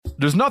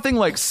There's nothing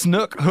like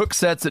snook hook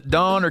sets at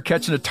dawn or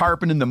catching a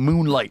tarpon in the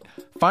moonlight.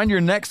 Find your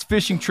next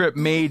fishing trip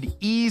made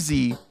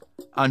easy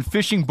on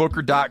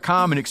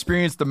fishingbooker.com and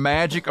experience the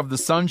magic of the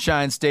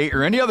Sunshine State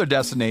or any other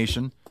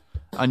destination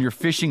on your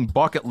fishing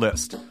bucket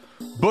list.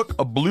 Book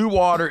a blue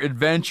water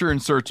adventure in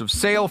search of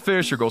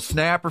sailfish or go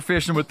snapper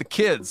fishing with the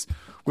kids.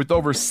 With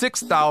over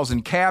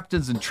 6,000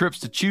 captains and trips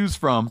to choose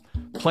from,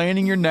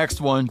 planning your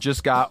next one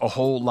just got a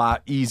whole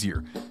lot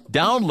easier.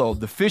 Download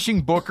the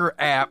Fishing Booker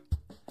app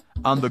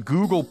on the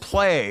Google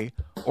Play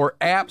or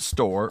App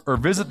Store or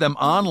visit them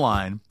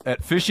online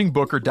at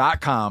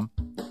fishingbooker.com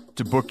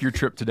to book your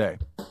trip today.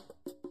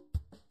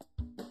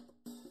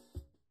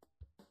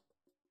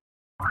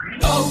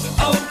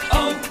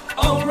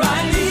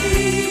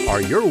 O'Reilly.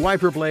 Are your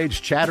wiper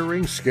blades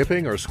chattering,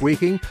 skipping, or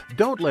squeaking?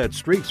 Don't let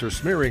streaks or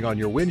smearing on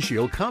your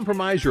windshield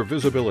compromise your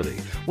visibility.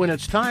 When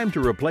it's time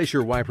to replace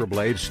your wiper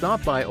blades,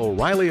 stop by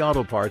O'Reilly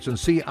Auto Parts and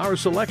see our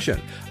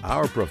selection.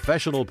 Our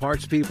professional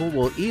parts people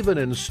will even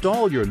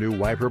install your new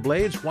wiper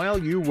blades while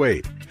you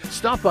wait.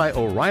 Stop by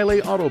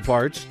O'Reilly Auto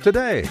Parts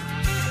today.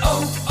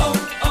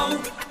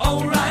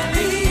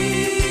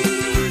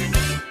 O'Reilly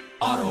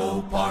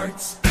Auto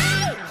Parts.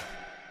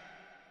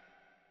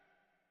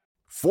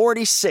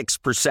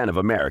 46% of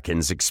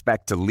Americans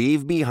expect to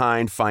leave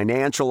behind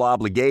financial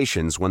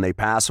obligations when they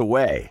pass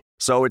away.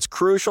 So it's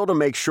crucial to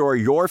make sure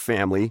your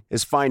family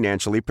is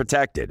financially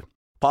protected.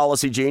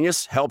 Policy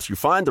Genius helps you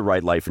find the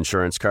right life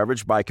insurance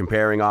coverage by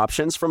comparing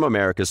options from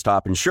America's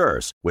top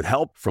insurers with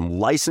help from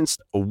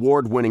licensed,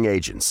 award-winning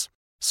agents.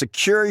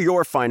 Secure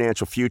your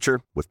financial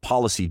future with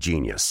Policy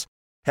Genius.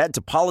 Head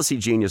to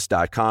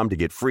policygenius.com to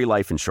get free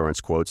life insurance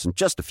quotes in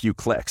just a few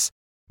clicks.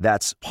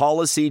 That's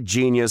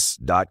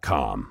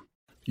policygenius.com.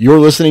 You're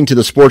listening to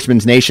the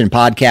Sportsman's Nation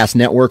Podcast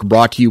Network,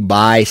 brought to you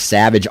by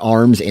Savage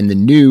Arms and the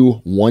new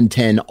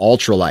 110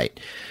 Ultralight.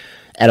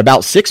 At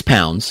about 6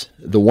 pounds,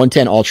 the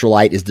 110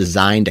 Ultralight is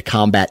designed to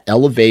combat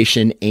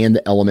elevation and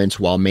the elements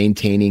while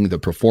maintaining the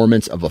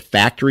performance of a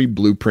factory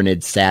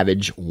blueprinted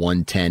Savage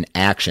 110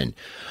 action.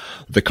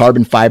 The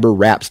carbon fiber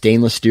wrapped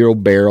stainless steel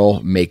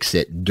barrel makes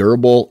it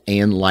durable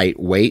and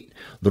lightweight.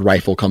 The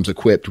rifle comes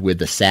equipped with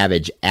the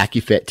Savage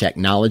AccuFit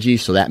technology,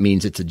 so that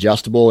means it's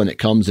adjustable and it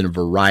comes in a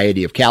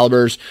variety of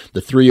calibers.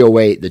 The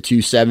 .308, the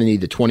 .270,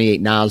 the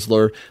 .28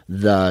 Nosler,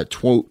 the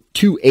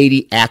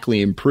 .280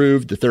 Ackley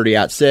Improved, the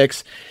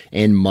 .30-06,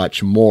 and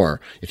much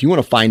more. If you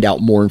want to find out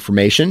more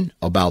information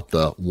about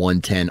the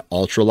 110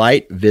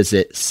 Ultralight,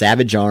 visit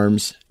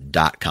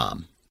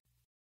savagearms.com.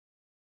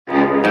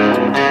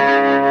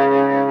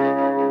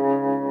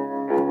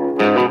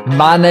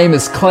 My name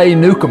is Clay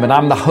Newcomb, and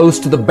I'm the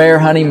host of the Bear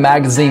Hunting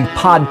Magazine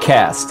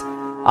podcast.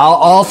 I'll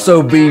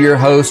also be your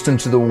host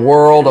into the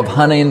world of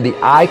hunting the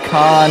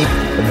icon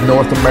of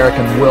North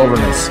American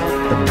wilderness,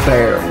 the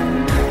bear.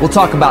 We'll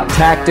talk about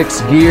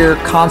tactics, gear,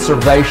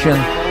 conservation,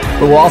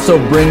 but we'll also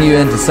bring you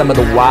into some of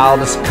the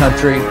wildest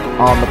country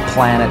on the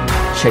planet,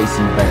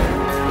 chasing bear.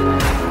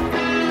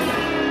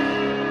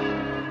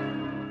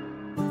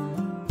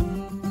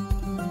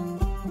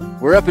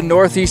 We're up in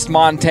northeast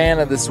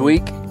Montana this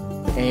week,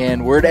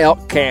 and we're at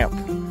elk camp.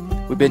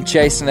 We've been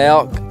chasing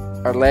elk.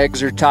 Our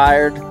legs are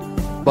tired,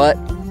 but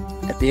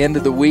at the end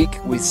of the week,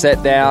 we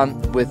sat down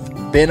with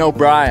Ben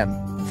O'Brien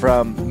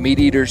from Meat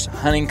Eaters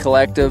Hunting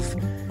Collective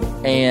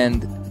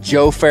and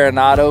Joe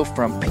Farinato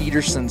from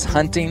Peterson's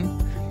Hunting,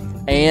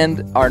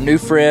 and our new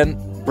friend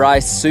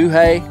Bryce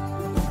Suhay,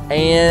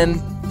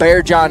 and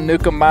Bear John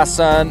Newcomb, my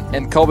son,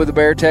 and Colby the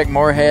Bear Tech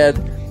Moorhead.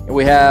 And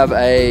we have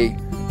a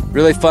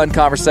really fun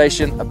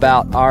conversation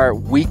about our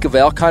week of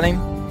elk hunting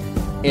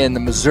in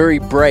the Missouri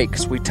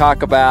Breaks. We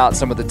talk about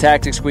some of the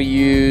tactics we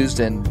used,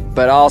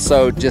 but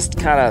also just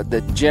kind of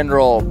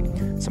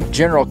some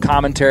general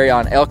commentary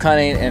on elk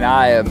hunting, and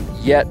I am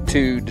yet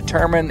to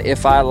determine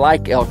if I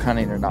like elk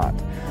hunting or not.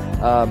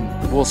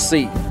 We'll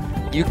see.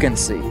 You can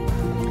see.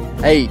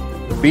 Hey,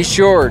 be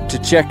sure to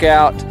check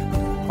out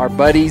our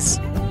buddies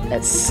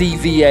at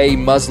CVA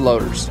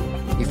Muzzleloaders.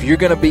 If you're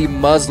going to be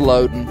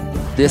muzzleloading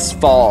this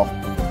fall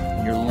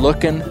and you're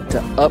looking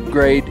to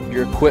upgrade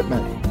your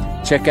equipment,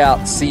 check out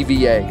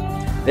CVA.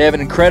 They have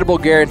an incredible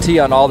guarantee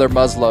on all their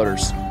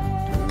muzzleloaders.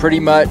 Pretty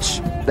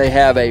much, they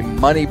have a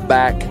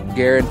money-back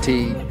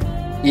guarantee.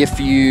 If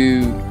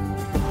you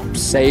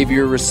save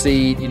your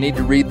receipt, you need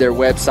to read their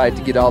website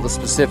to get all the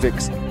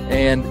specifics.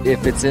 And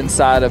if it's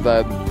inside of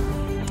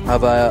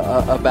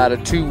about a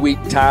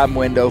 2-week time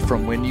window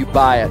from when you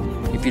buy it,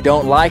 if you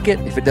don't like it,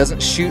 if it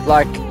doesn't shoot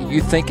like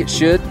you think it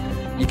should,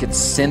 you can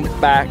send it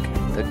back.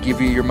 They'll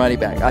give you your money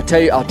back. I tell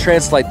you, I'll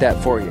translate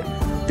that for you.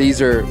 These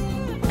are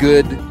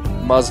good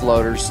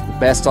muzzleloaders, the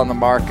best on the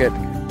market.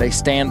 They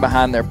stand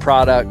behind their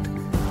product.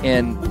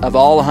 And of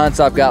all the hunts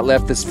I've got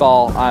left this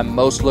fall, I'm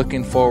most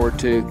looking forward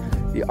to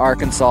the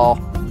Arkansas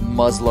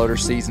muzzleloader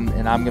season,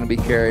 and I'm going to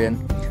be carrying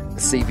a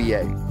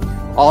CVA.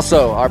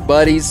 Also, our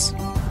buddies,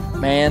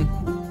 man,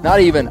 not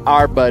even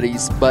our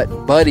buddies, but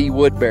Buddy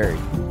Woodbury.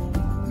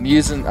 I'm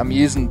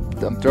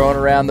throwing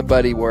around the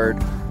buddy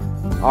word.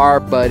 Our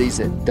buddies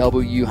at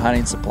W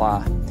Hunting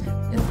Supply.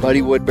 And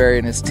Buddy Woodbury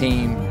and his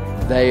team,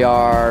 they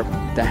are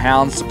the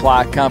hound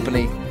supply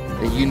company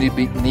that you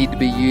need to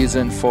be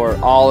using for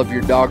all of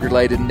your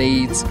dog-related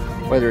needs,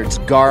 whether it's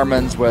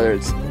Garmin's, whether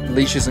it's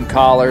leashes and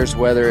collars,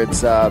 whether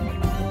it's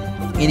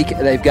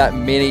they've got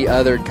many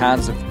other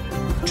kinds of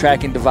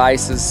tracking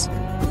devices.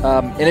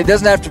 And it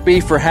doesn't have to be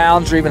for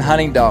hounds or even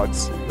hunting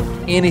dogs.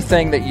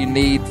 Anything that you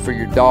need for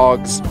your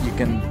dogs, you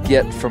can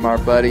get from our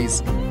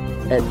buddies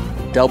at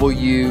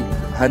W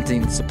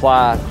Hunting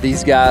Supply.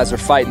 These guys are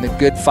fighting the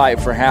good fight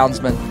for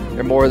houndsmen.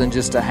 They're more than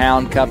just a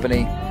hound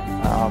company.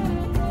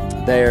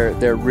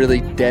 They're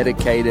really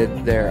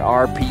dedicated. They're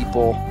our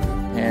people,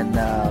 and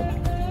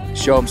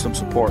show them some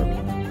support.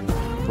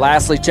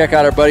 Lastly, check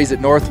out our buddies at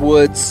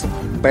Northwoods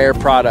Bear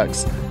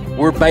Products.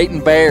 We're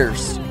baiting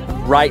bears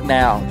right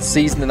now. The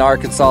season in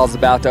Arkansas is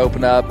about to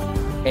open up,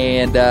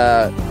 and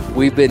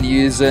we've been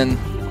using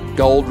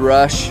Gold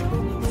Rush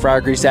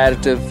Fryer Grease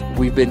additive.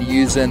 We've been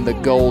using the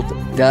Gold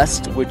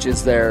Dust, which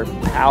is their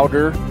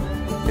powder.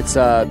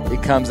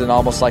 It comes in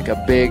almost like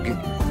a big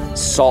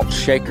salt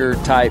shaker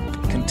type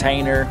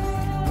container,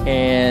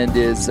 and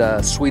is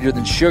sweeter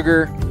than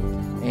sugar.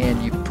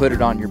 And you put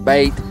it on your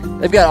bait.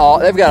 They've got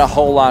a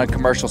whole lot of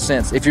commercial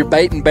sense. If you're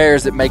baiting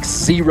bears, it makes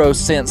zero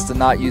sense to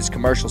not use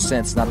commercial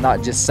sense. And I'm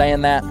not just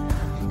saying that.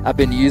 I've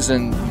been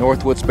using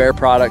Northwoods Bear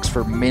Products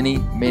for many,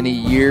 many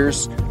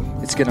years.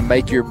 It's going to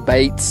make your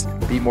baits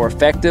be more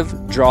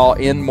effective, draw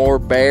in more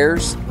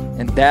bears,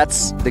 and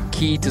that's the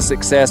key to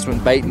success when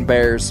baiting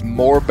bears.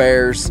 More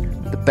bears,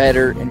 the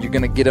better, and you're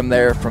going to get them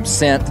there from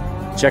scent.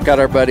 Check out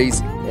our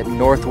buddies at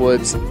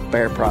Northwoods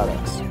Bear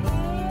Products.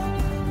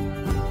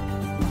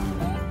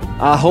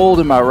 I hold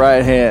in my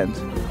right hand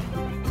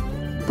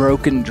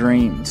Broken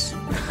Dreams.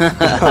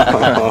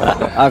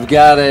 I've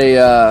got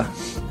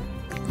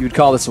you would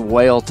call this a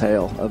whale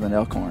tail of an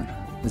elkhorn.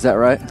 Is that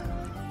right?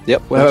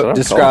 Yep. Well,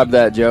 describe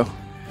that, Joe.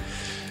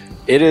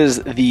 It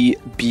is the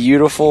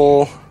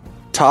beautiful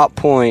top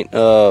point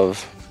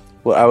of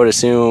what I would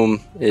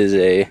assume is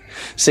a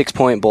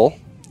 6-point bull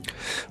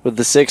with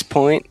the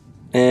 6-point,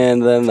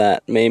 and then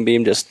that main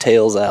beam just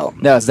tails out.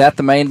 Now, is that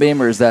the main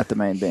beam or is that the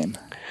main beam?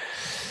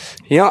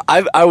 You know,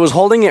 I was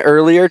holding it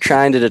earlier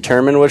trying to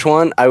determine which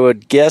one. I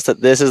would guess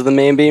that this is the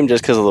main beam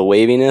just because of the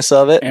waviness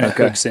of it. And it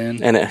hooks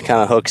in. And it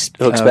kind of hooks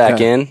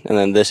back in, and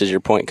then this is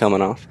your point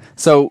coming off.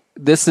 So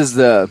this is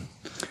the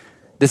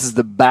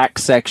back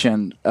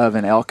section of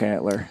an elk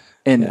antler.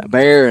 And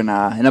Bear and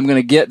I'm going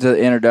to get to the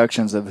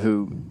introductions of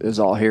who is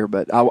all here,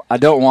 but I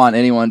don't want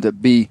anyone to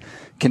be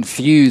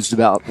confused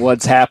about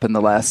what's happened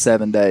the last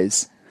 7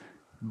 days.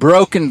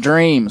 Broken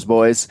Dreams,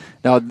 boys.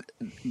 Now,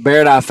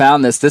 Bear and I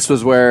found this. This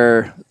was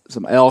where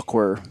some elk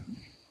were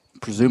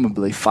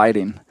presumably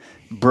fighting.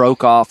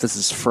 Broke off. This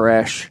is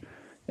fresh.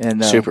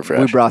 And super fresh.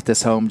 We brought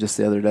this home just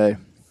the other day.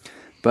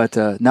 But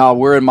no,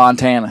 we're in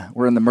Montana.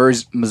 We're in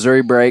the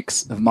Missouri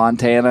Breaks of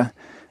Montana.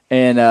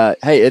 And,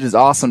 hey, it is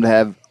awesome to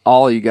have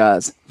all of you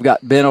guys. We've got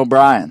Ben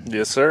O'Brien.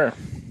 Yes, sir.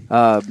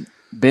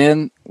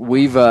 Ben,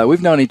 we've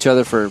known each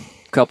other for a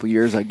couple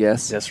years, I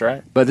guess. That's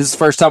right. But this is the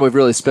first time we've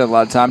really spent a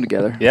lot of time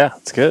together. Yeah,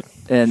 it's good.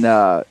 And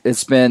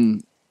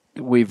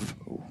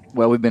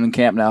we've been in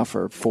camp now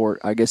for 4.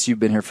 I guess you've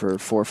been here for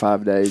 4 or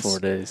 5 days. 4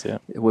 days, yeah.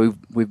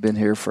 We've been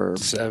here for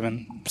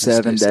 7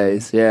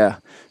 days. Yeah.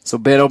 So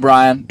Ben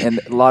O'Brien,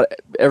 and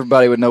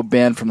everybody would know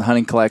Ben from the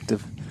Hunting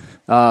Collective.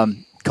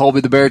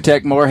 Colby the Bear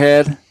Tech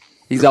Moorhead.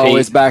 He's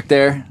always back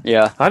there.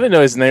 Yeah. I didn't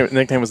know his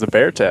nickname was the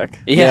Bear Tech.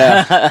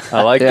 Yeah.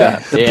 I like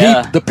that.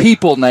 The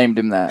people named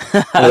him that.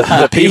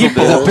 The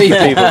people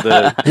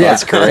did.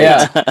 That's great.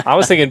 Yeah. I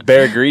was thinking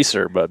Bear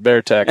Greaser, but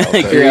Bear Tech.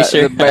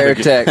 The Bear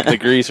Tech. The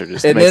Greaser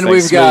just and makes then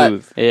we've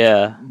smooth.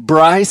 Yeah.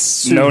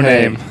 Bryce Suhay. No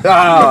name.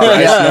 Oh,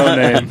 No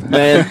name.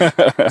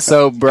 man.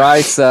 So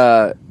Bryce,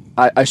 I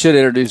should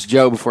introduce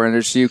Joe before I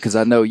introduce you because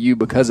I know you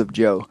because of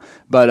Joe.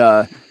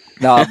 But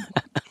no,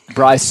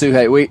 Bryce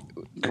Suhay.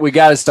 We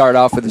got to start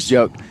off with this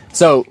joke.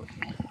 So,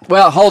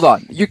 well, hold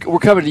on. We're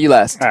coming to you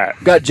last. All right.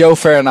 We've got Joe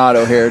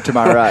Farinato here to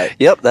my right.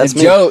 Yep, that's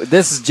me. Joe.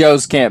 This is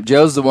Joe's camp.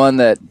 Joe's the one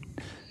that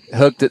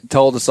hooked it,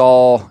 told us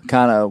all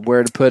kind of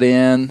where to put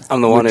in. I'm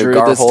the one who drew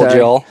this gar-holed tag.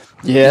 y'all.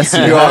 Yes,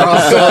 you are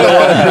also the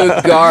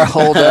one who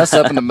gar-holed us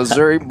up in the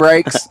Missouri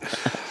Breaks.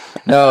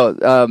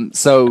 No,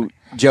 so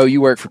Joe, you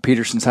work for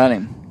Peterson's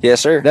Hunting. Yes,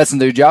 sir. That's a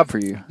new job for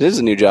you. This is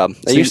a new job.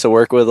 I used to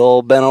work with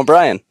old Ben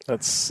O'Brien.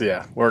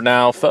 We're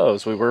now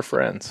foes. We were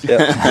friends. Yep.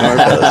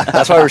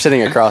 That's why we're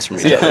sitting across from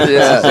each other.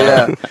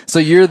 Yeah. So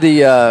you're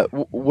the,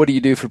 what do you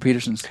do for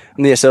Peterson's?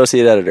 I'm the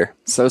associate editor.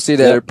 Associate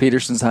editor,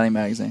 Peterson's Hunting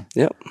Magazine.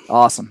 Yep.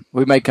 Awesome.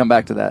 We may come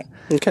back to that.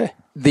 Okay.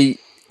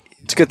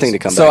 It's a good thing to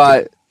come so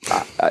back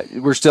to.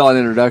 We're still on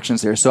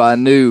introductions here. So I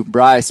knew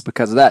Bryce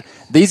because of that.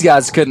 These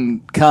guys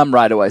couldn't come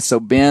right away. So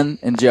Ben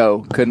and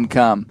Joe couldn't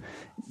come.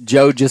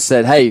 Joe just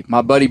said, hey,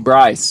 my buddy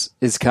Bryce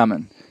is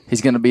coming.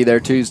 He's going to be there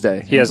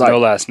Tuesday. He has no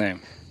last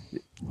name.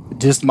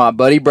 Just my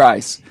buddy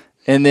Bryce.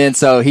 And then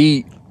so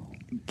he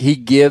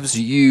gives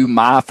you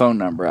my phone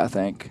number, I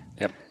think.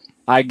 Yep.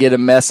 I get a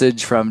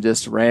message from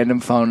just a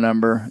random phone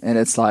number, and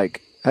it's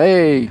like,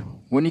 hey,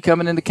 when you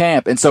coming into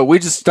camp? And so we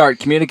just start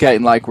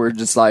communicating like we're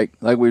just like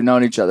we've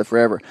known each other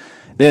forever.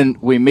 Then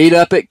we meet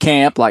up at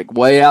camp, like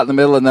way out in the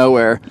middle of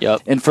nowhere.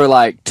 Yep. And for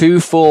like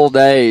 2 full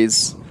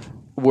days,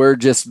 we're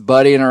just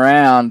buddying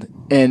around.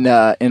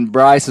 And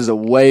Bryce is a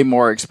way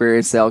more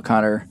experienced elk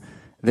hunter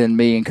than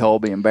me and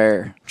Colby and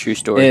Bear. True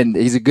story. And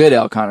he's a good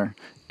elk hunter.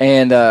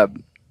 And I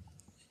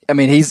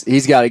mean,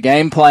 he's got a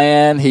game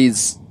plan.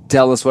 He's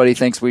telling us what he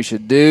thinks we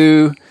should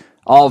do.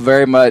 All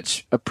very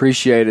much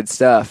appreciated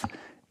stuff.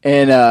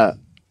 And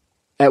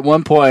at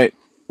one point,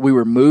 we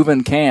were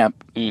moving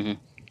camp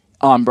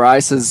on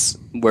Bryce's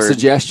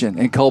suggestion,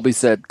 and Colby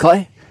said,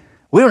 "Clay,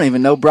 we don't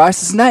even know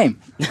Bryce's name.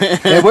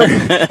 And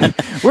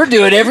we're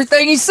doing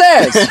everything he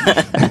says,"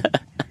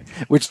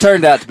 which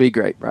turned out to be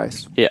great,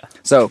 Bryce. Yeah.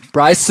 So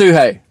Bryce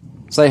Suhay,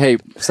 say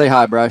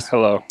hi, Bryce.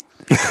 Hello.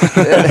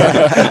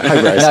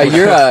 Hi, Bryce. Now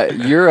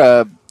you're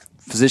a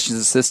physician's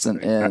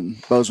assistant in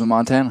Bozeman,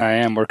 Montana. I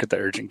am. Work at the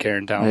urgent care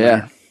in town.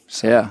 Yeah.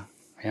 There.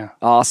 Yeah.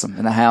 Awesome.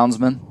 And a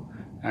houndsman.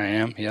 I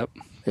am. Yep.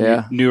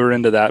 Yeah. Newer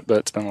into that, but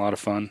it's been a lot of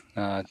fun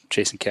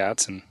chasing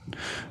cats and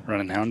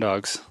running hound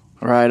dogs.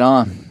 Right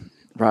on.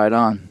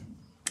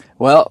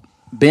 Well,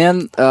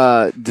 Ben,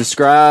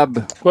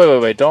 describe.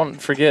 Wait.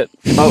 Don't forget.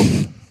 Oh,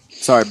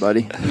 sorry,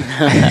 buddy.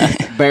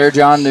 Bear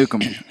John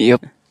Newcomb.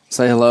 Yep.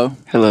 Say hello.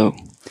 Hello.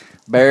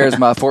 Bear is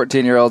my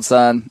 14-year-old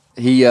son.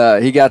 He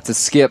got to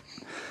skip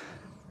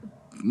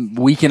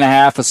week and a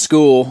half of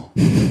school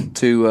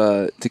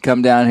to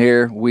come down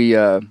here.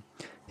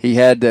 He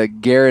had to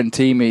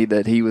guarantee me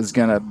that he was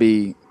going to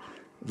be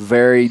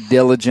very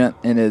diligent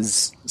in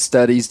his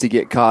studies to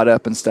get caught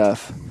up and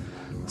stuff.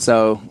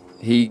 So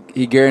he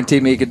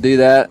guaranteed me he could do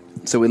that.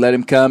 So we let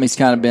him come. He's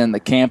kind of been the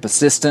camp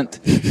assistant.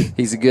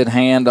 He's a good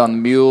hand on the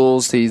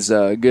mules. He's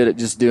good at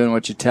just doing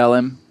what you tell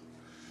him.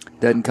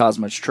 Doesn't cause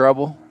much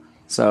trouble.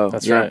 So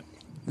That's right.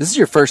 This is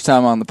your first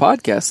time on the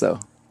podcast,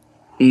 though.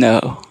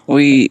 No,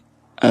 we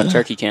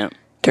Turkey camp.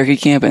 turkey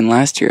camp and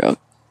last year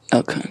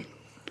elk hunt.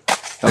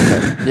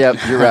 Okay. Yep,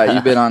 you're right.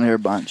 You've been on here a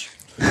bunch.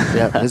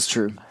 Yep, it's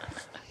true.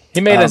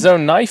 He made his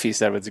own knife, he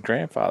said, with his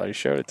grandfather. He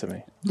showed it to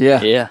me.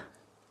 Yeah. Yeah.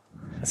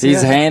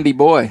 He's a handy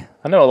boy.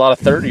 I know a lot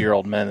of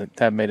 30-year-old men that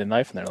have made a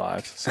knife in their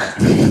lives. So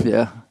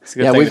Yeah. it's a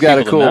good Yeah, thing we've for got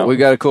people to know. we've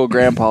got a cool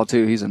grandpa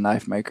too. He's a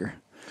knife maker.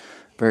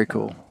 Very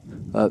cool.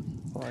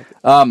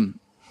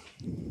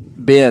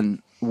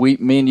 Ben,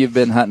 me and you've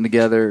been hunting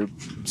together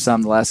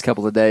some the last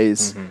couple of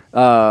days.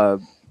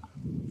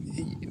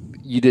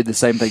 You did the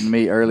same thing to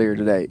me earlier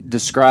today.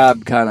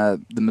 Describe kind of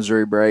the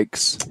Missouri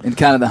breaks and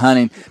kind of the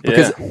hunting,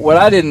 because what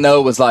I didn't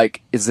know was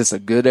like, is this a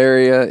good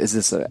area? Is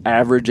this an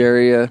average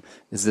area?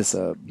 Is this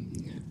a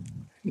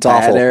It's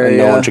awful, area? and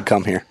no one should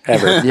come here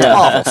ever. Yeah.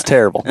 Awful. It's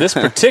terrible. This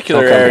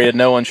particular area,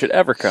 no one should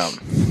ever come.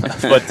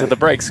 But to the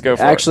breaks, go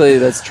for Actually,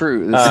 that's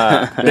true.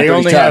 They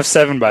only have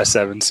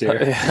 7x7s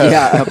here.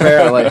 yeah,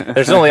 apparently.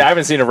 it. I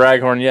haven't seen a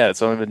raghorn yet.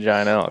 It's only been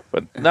giant elk.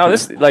 But no,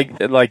 this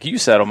like you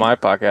said on my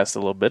podcast a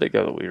little bit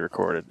ago that we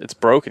recorded. It's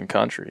broken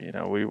country. You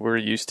know, we're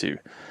used to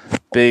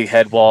big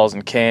head walls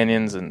and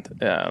canyons and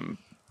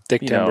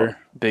Thick timber.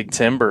 big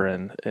timber,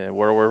 and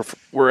where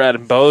we're at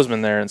in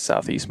Bozeman there in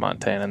southeast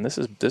Montana, and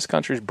this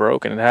country's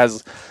broken. It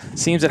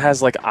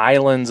has like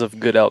islands of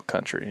good elk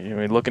country. You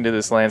know, you look into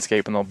this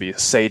landscape, and there'll be a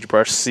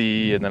sagebrush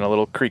sea, and then a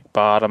little creek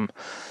bottom,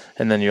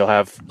 and then you'll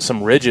have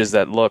some ridges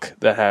that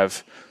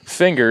have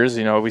fingers.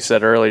 You know, we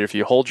said earlier, if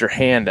you hold your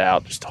hand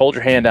out, just hold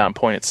your hand out and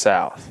point it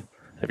south.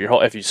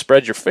 If you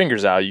spread your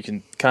fingers out, you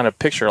can kind of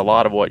picture a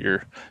lot of what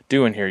you're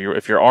doing here.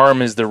 If your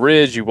arm is the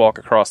ridge, you walk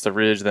across the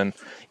ridge, then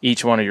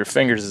each one of your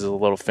fingers is a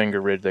little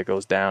finger ridge that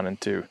goes down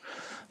into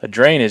a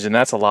drainage, and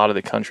that's a lot of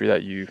the country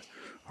that you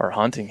are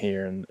hunting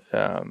here. And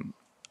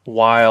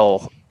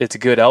while it's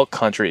good elk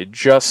country, it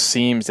just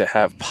seems to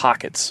have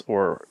pockets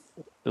or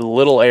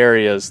little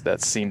areas that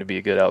seem to be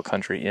a good elk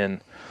country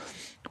in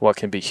what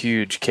can be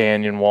huge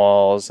canyon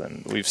walls,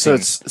 and we've seen.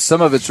 So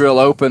some of it's real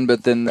open,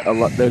 but then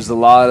there's a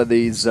lot of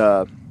these.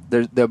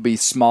 There'll be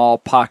small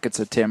pockets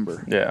of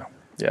timber. Yeah,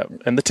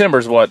 and the timber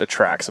is what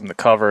attracts them. The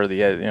cover,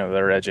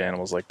 their edge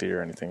animals like deer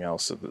or anything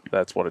else. So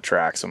that's what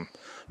attracts them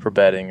for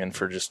bedding and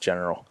for just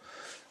general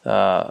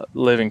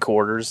living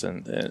quarters,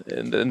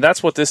 and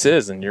that's what this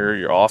is. And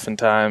you're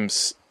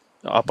oftentimes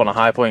up on a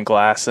high point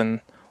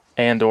glassing,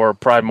 and or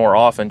probably more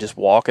often just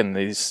walking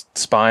these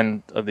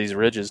spine of these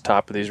ridges,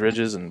 top of these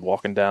ridges, and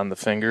walking down the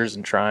fingers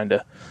and trying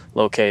to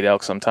locate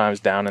elk, sometimes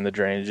down in the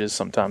drainages,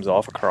 sometimes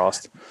off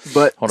across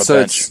But on a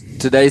so bench.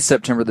 today's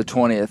September the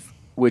 20th,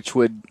 which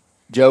would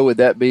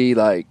that be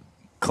like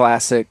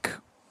classic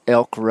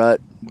elk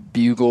rut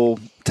bugle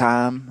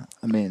time?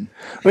 I mean,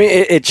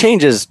 it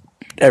changes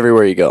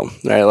everywhere you go,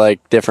 right?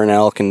 Like different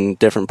elk in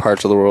different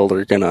parts of the world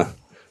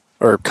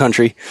or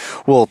country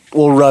will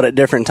rut at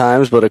different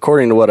times, but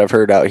according to what I've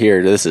heard out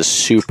here, this is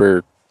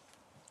super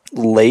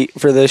late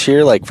for this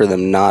year. Like for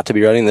them not to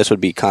be rutting, this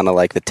would be kind of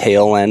like the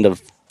tail end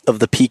of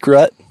the peak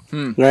rut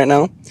right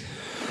now.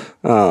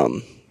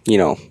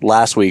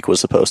 Last week was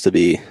supposed to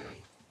be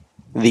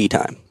the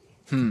time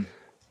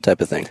type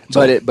of thing.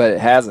 So, but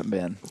it hasn't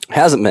been.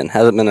 Hasn't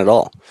been at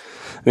all.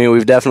 I mean,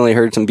 we've definitely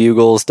heard some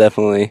bugles,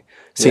 definitely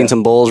seen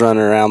some bulls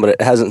running around, but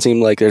it hasn't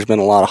seemed like there's been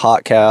a lot of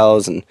hot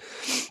cows and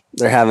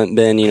there haven't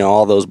been,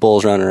 all those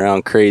bulls running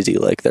around crazy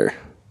like they're.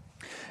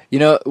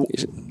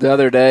 The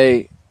other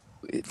day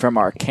from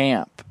our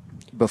camp,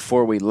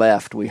 before we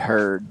left, we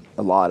heard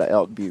a lot of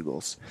elk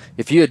bugles.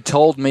 If you had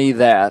told me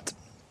that,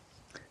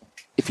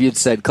 if you had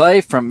said,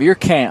 Clay, from your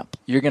camp,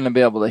 you're going to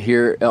be able to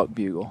hear elk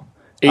bugle.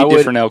 Eight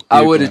different elk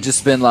I would have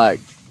just been like,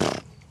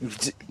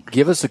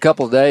 give us a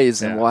couple of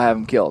days and we'll have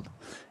them killed.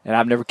 And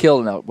I've never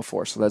killed an elk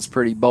before, so that's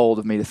pretty bold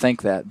of me to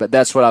think that. But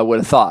that's what I would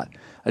have thought.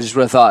 I just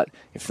would have thought,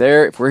 if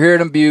we're hearing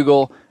them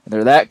bugle and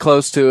they're that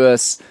close to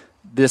us,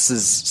 this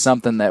is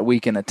something that we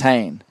can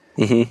attain.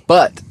 Mm-hmm.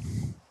 But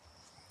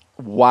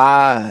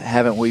why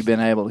haven't we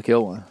been able to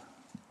kill one?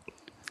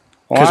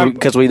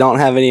 Because we don't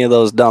have any of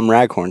those dumb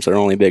raghorns. They're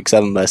only big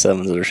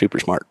 7x7s that are super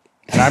smart.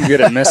 And I'm good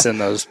at missing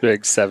those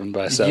big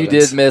 7x7s. You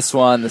did miss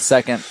one the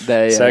second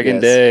day. Second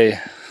day.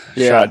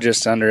 Shot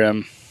just under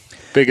him.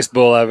 Biggest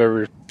bull I've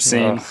ever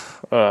seen.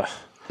 But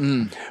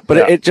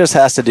it just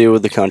has to do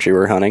with the country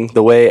we're hunting.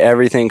 The way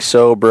everything's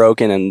so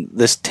broken, and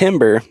this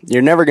timber,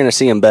 you're never going to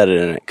see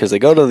embedded in it because they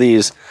go to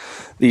these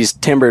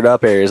timbered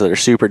up areas that are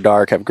super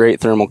dark, have great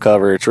thermal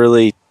cover. It's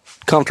really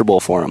comfortable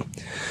for them.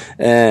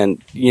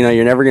 And,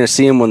 you're never going to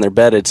see them when they're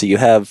bedded, so you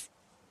have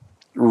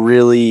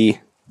really,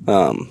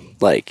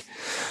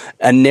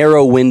 a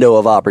narrow window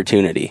of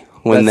opportunity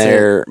when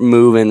they're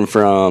moving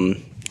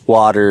from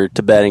water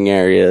to bedding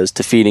areas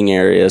to feeding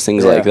areas,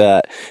 things like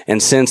that.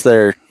 And since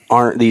there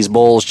aren't these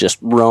bulls just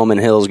roaming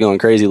hills going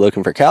crazy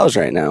looking for cows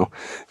right now,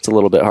 it's a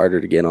little bit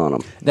harder to get on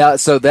them. Now,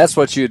 so that's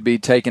what you would be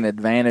taking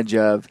advantage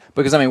of,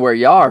 because, where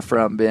y'all are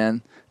from,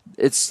 Ben,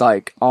 it's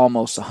like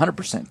almost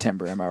 100%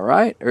 timber, am I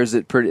right? Or is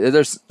it pretty?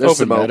 There's open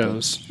some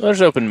meadows.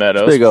 There's open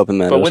meadows, big open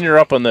meadows. But when you're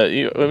up on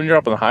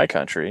the high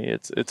country,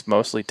 it's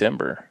mostly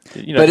timber.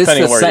 But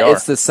depending on where you are.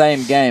 It's the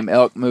same game.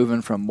 Elk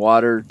moving from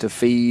water to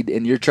feed,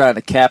 and you're trying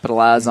to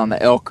capitalize on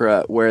the elk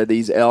rut where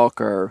these elk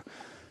are.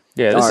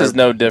 Yeah, this is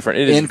no different.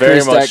 It is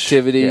increased very much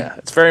activity. Yeah,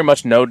 it's very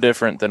much no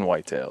different than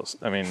whitetails.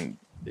 And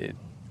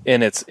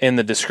it's in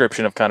the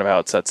description of kind of how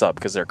it sets up,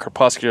 because they're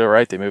crepuscular,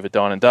 right? They move at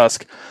dawn and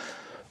dusk.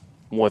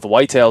 With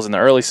whitetails in the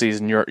early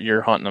season,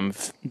 you're hunting them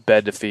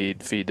bed to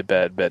feed to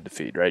bed to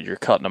feed, right? You're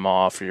cutting them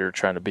off. You're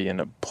trying to be in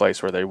a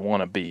place where they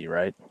want to be,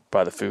 right?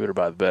 By the food or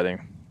by the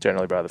bedding,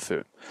 generally by the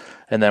food.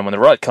 And then when the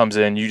rut comes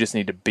in, you just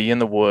need to be in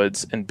the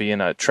woods and be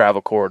in a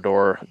travel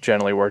corridor,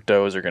 generally where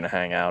does are going to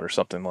hang out or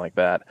something like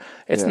that.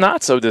 It's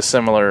not so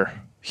dissimilar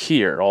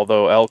here,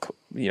 although elk,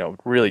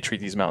 really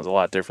treat these mountains a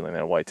lot differently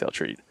than a whitetail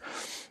treat,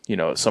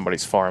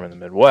 somebody's farm in the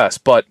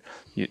Midwest. But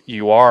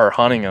you are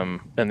hunting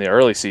them in the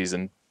early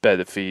season, bed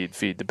to feed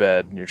to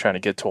bed, and you're trying to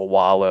get to a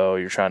wallow,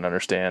 you're trying to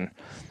understand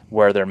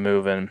where they're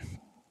moving.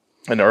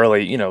 And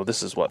early,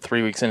 this is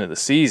 3 weeks into the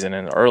season.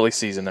 In the early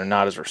season, they're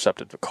not as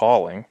receptive to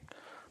calling,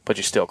 but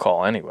you still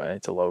call anyway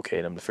to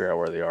locate them, to figure out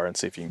where they are and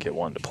see if you can get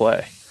one to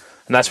play.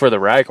 And that's where the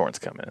raghorns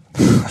come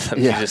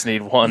in. You just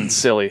need one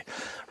silly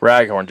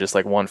raghorn, just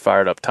like one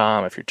fired up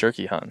tom if you're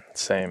turkey hunting.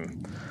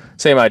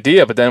 Same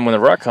idea, but then when the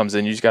rut comes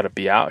in, you just got to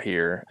be out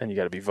here, and you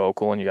got to be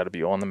vocal, and you got to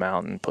be on the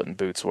mountain, putting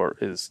boots where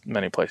as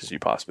many places as you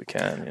possibly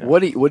can.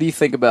 What do you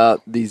think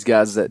about these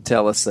guys that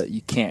tell us that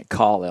you can't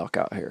call elk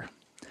out here?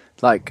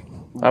 Like,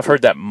 I've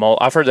heard that.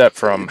 I've heard that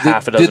from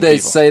half a dozen people. Did they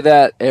say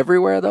that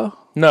everywhere though?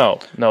 No,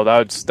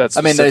 that's.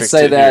 They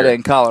say that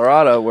in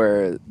Colorado,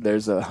 where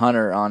there's a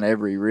hunter on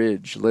every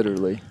ridge,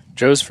 literally.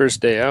 Joe's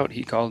first day out,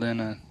 he called in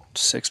a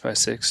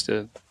 6x6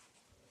 to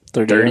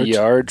 30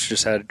 yards,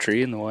 just had a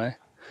tree in the way.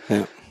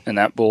 Yeah. And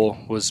that bull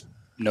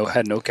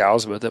had no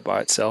cows with it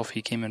by itself.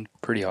 He came in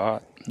pretty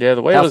hot. Yeah,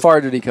 the way. How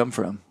far did he come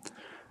from?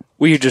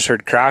 We just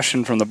heard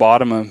crashing from the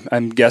bottom.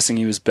 I'm guessing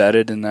he was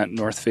bedded in that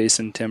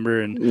north-facing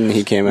timber, and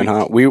he came in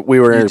hot. We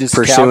were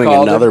pursuing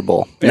another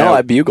bull. Yeah. No,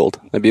 I bugled.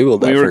 That we were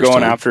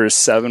going time. after a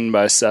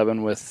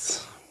 7x7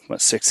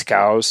 with 6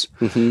 cows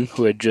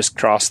who had just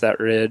crossed that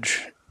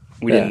ridge.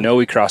 We didn't know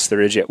he crossed the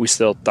ridge yet. We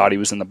still thought he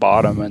was in the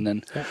bottom, and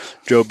then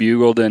Joe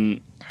bugled,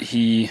 and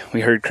we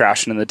heard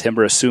crashing in the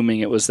timber, assuming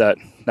it was that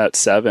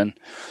 7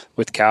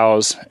 with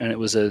cows, and it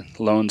was a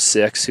lone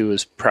 6 who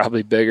was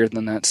probably bigger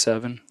than that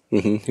 7.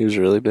 He was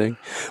really big.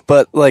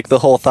 But the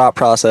whole thought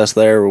process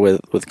there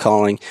with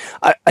calling,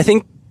 I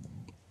think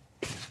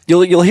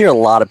you'll hear a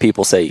lot of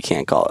people say you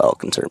can't call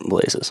elk in certain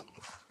places.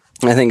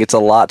 I think it's a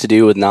lot to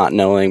do with not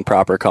knowing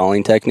proper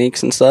calling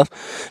techniques and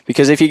stuff.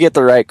 Because if you get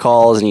the right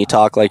calls and you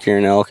talk like you're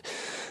an elk,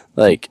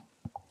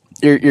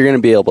 you're going to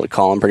be able to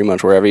call them pretty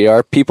much wherever you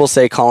are. People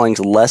say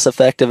calling's less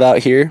effective out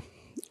here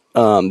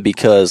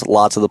because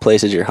lots of the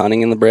places you're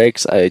hunting in the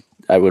breaks, I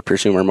would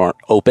presume, are more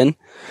open.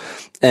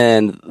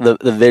 And the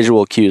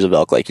visual cues of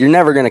elk, you're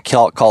never going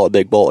to call a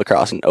big bull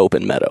across an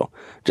open meadow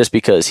just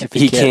because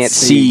he can't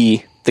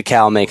see the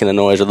cow making the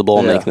noise or the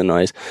bull making the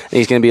noise. And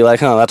he's going to be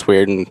like, oh, that's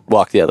weird, and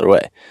walk the other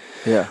way.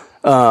 Yeah.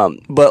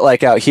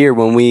 But out here,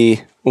 when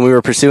we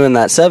were pursuing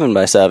that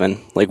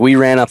 7x7, we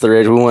ran up the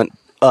ridge, we went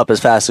up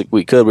as fast as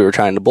we could. We were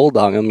trying to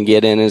bulldog him,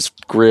 get in his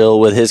grill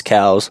with his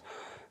cows,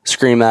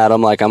 scream at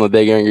him like I'm a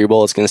big angry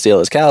bull that's going to steal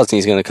his cows, and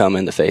he's going to come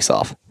in to face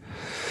off.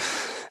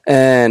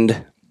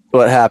 And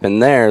what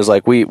happened there is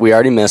we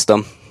already missed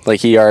him. Like,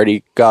 he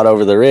already got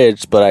over the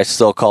ridge, but I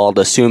still called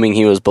assuming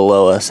he was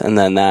below us, and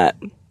then that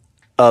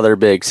other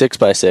big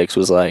 6x6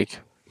 was like,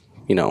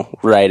 you know,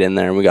 right in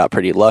there, and we got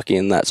pretty lucky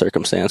in that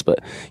circumstance, but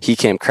he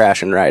came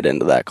crashing right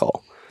into that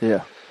call.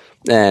 Yeah.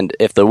 And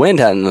if the wind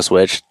hadn't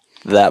switched,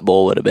 that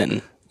bull would have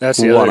been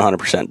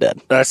 100%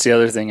 dead. That's the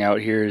other thing out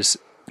here is,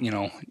 you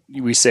know,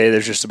 we say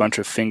there's just a bunch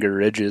of finger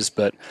ridges,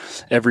 but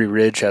every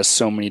ridge has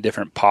so many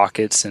different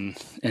pockets and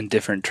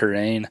different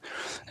terrain.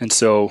 And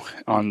so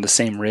on the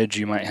same ridge,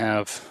 you might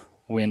have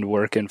wind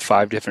work in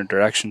 5 different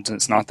directions. And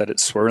it's not that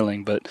it's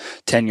swirling, but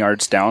 10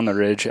 yards down the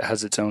ridge, it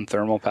has its own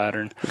thermal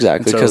pattern.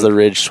 Exactly, because the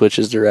ridge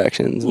switches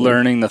directions.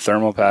 Learning the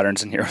thermal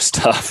patterns in here was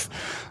tough.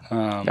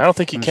 I don't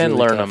think you can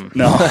really learn tough. them.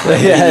 No.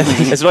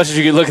 As much as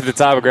you could look at the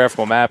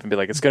topographical map and be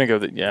like, it's going to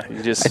go.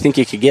 You just. I think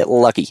you could get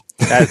lucky.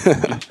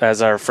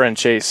 As our friend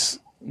Chase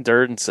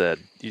Durden said,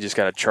 you just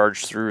got to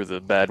charge through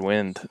the bad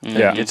wind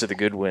and get to the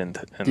good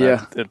wind.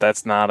 And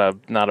that's not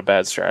a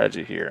bad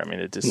strategy here. I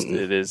mean, it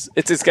is.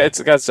 It's got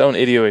its own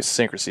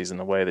idiosyncrasies in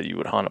the way that you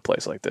would hunt a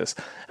place like this.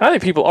 And I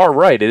think people are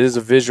right. It is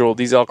a visual.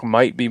 These elk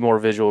might be more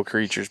visual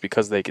creatures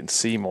because they can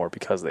see more,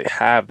 because they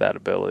have that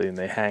ability and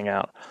they hang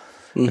out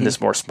in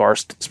this more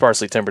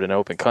sparsely timbered and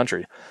open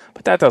country.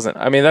 But that doesn't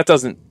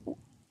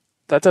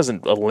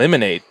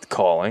eliminate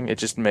calling. It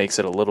just makes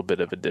it a little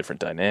bit of a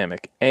different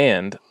dynamic.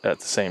 And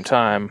at the same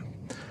time,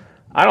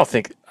 I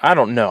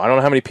don't know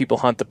how many people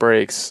hunt the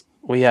breaks.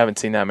 We haven't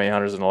seen that many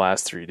hunters in the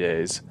last 3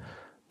 days.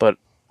 But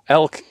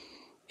elk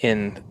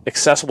in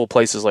accessible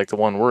places like the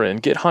one we're in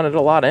get hunted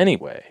a lot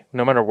anyway,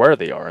 no matter where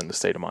they are in the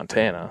state of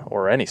Montana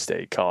or any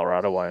state,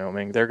 Colorado,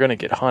 Wyoming. They're going to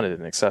get hunted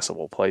in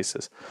accessible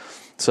places.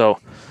 So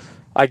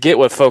I get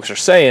what folks are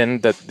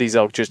saying, that these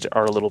elk just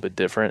are a little bit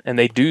different, and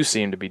they do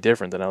seem to be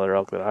different than other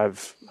elk that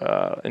I've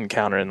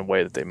encountered in the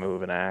way that they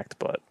move and act.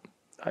 But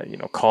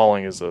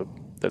calling is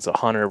that's a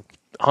hunter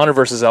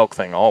versus elk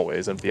thing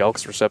always. And if the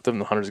elk's receptive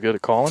and the hunter's good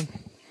at calling,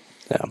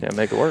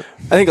 make it work.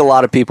 I think a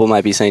lot of people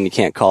might be saying you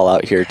can't call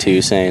out here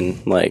too,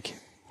 saying like,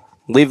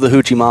 leave the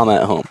hoochie mama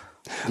at home.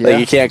 Yeah. Like,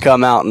 you can't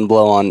come out and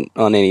blow on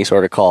any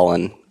sort of call,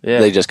 and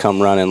they just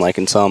come running, like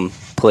in some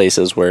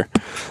places where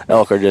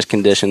elk are just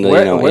conditioned to,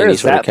 where any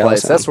is sort that of cow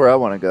place? sound. That's where I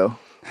want to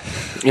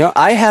go.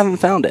 I haven't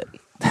found it,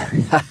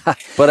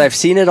 but I've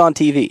seen it on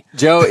TV.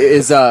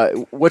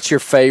 Joe, what's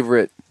your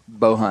favorite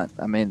bow hunt?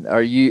 I mean,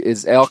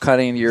 is elk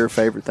hunting your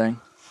favorite thing?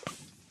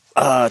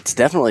 It's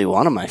definitely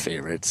one of my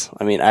favorites.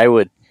 I mean, I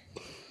would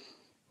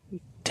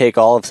take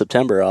all of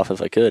September off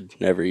if I could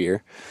every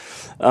year.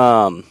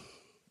 What's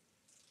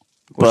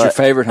your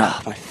favorite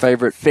hunt? My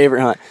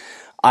favorite hunt.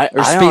 I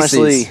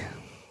honestly,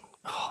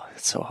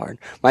 it's so hard.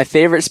 My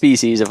favorite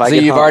species, if I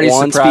could hunt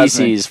one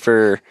species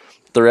for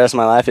the rest of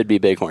my life, it'd be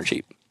bighorn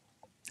sheep.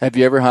 Have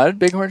you ever hunted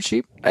bighorn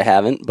sheep? I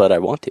haven't, but I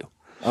want to.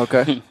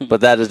 Okay.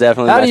 But that is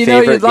definitely my favorite game species. How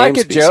do you know you'd like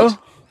it, species. Joe?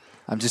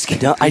 I'm just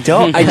kidding. I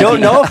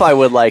don't know if I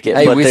would like it.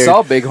 Hey, but we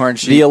saw bighorn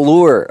sheep. The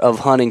allure of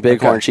hunting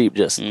bighorn sheep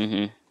just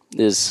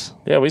is.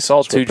 Yeah, we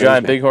saw 2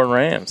 giant bighorn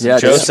rams. Yeah,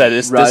 Joe said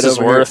this is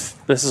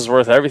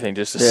worth everything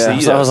just to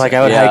see. So I was like,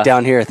 I would hike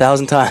down here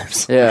 1,000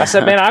 times. Yeah. I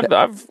said, man,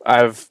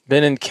 I've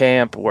been in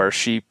camp where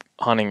sheep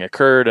hunting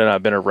occurred, and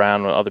I've been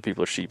around when other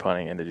people are sheep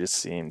hunting, and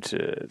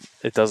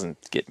it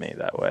doesn't get me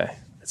that way.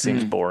 It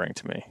seems boring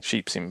to me.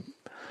 Sheep seem,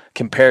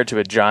 compared to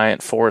a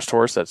giant forest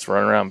horse that's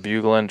running around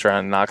bugling,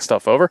 trying to knock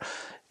stuff over,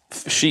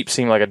 sheep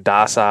seem like a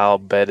docile,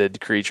 bedded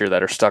creature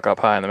that are stuck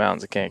up high in the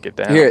mountains and can't get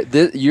down.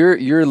 Here,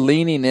 you're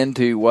leaning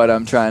into what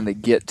I'm trying to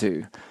get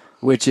to,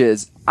 which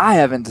is I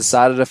haven't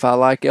decided if I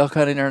like elk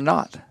hunting or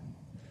not.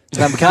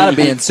 And I'm kind of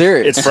being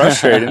serious. It's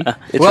frustrating.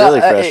 It's really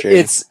frustrating.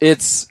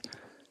 It's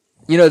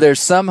there's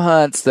some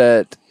hunts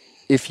that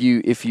if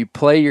you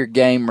play your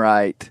game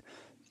right,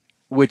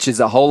 which is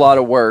a whole lot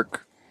of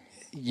work,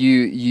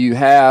 you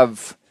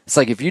have. It's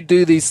like if you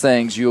do these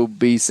things, you'll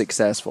be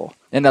successful.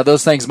 And now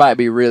those things might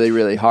be really,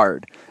 really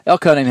hard.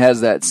 Elk hunting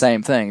has that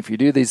same thing. If you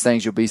do these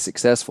things, you'll be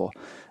successful.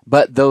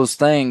 But those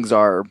things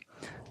are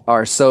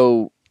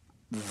so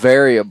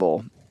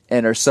variable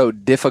and are so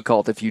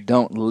difficult if you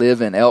don't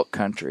live in elk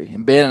country.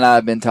 And Ben and I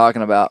have been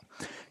talking about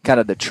kind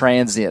of the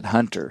transient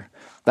hunter.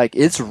 Like,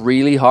 it's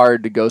really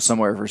hard to go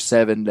somewhere for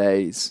 7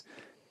 days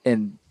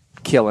and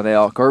kill an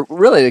elk, or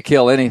really to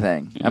kill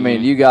anything. Mm-hmm. I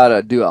mean, you got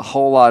to do a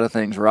whole lot of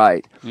things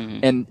right.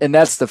 Mm-hmm. And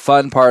that's the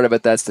fun part of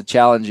it. That's the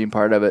challenging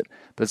part of it.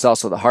 But it's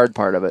also the hard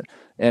part of it.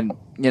 And,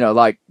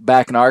 like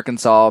back in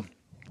Arkansas,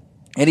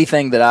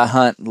 anything that I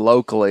hunt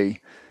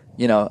locally,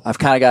 I've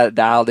kind of got it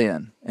dialed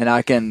in. And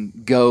I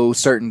can go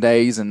certain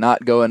days and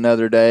not go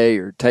another day,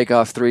 or take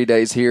off 3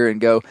 days here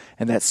and go.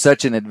 And that's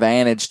such an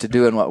advantage to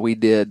doing what we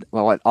did,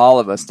 what all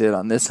of us did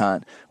on this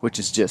hunt, which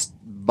is just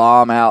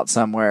bomb out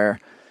somewhere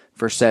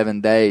for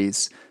 7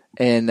 days.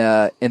 And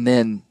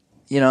then,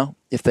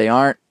 if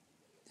the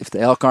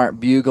elk aren't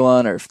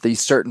bugling, or if these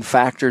certain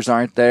factors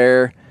aren't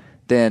there,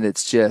 then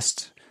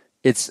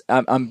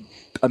I'm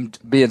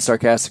being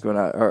sarcastic when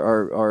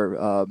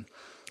or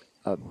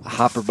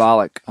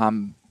hyperbolic.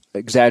 I'm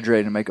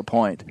exaggerating to make a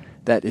point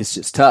that it's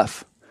just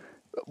tough.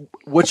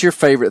 What's your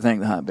favorite thing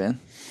to hunt,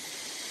 Ben?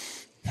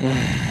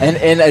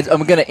 And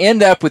I'm going to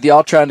end up with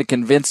y'all trying to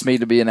convince me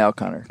to be an elk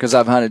hunter because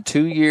I've hunted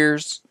 2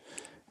 years,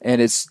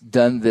 and it's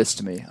done this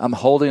to me. I'm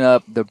holding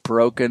up the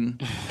broken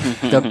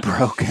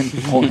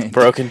point.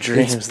 Broken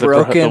dreams. It's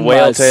broken the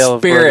whale my tail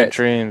of spirit. broken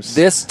dreams.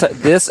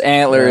 This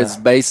antler is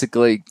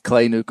basically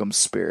Clay Newcomb's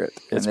spirit.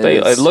 It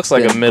has looks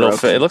like a been middle.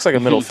 broken. It looks like a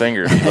middle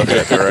finger. If you look at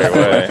it the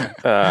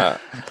right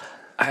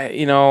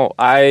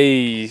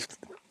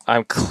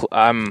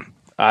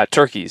way.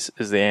 Turkeys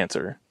is the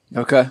answer.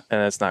 Okay.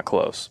 And it's not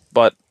close.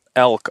 But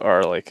elk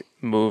are like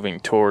moving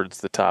towards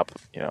the top,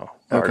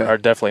 Okay. are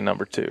definitely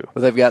number 2.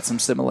 Well, they've got some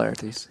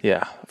similarities.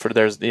 Yeah.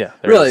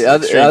 Really,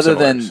 extreme other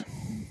than similarities.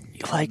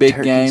 You like big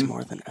turkeys game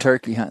more than elk.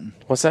 turkey hunting.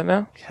 What's that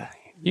now?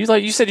 You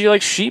said you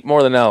like sheep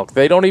more than elk.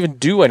 They don't even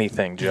do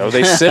anything, Joe.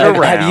 They sit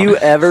around. Have you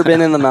ever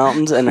been in the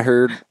mountains and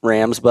heard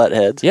rams butt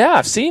heads? Yeah,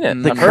 I've seen it.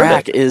 The I've heard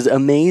crack it. is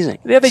amazing.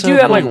 Yeah, they do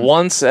that like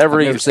once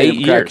every I've never 8 seen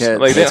them crack years. heads.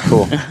 Like, That's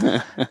cool.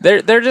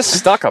 they're just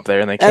stuck up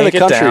there and they can't And the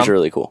get down. country's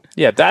really cool.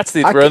 Yeah, that's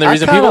the I only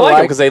reason kinda people like them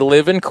like- because they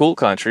live in cool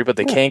country, but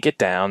they can't get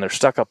down. They're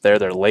stuck up there.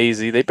 They're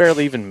lazy. They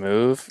barely even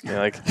move.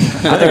 I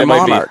think it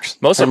might be monarchs.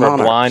 most of them They're are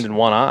monarchs. blind in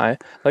one eye.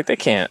 Like they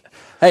can't.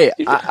 Hey,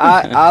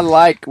 I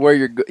like where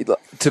you're.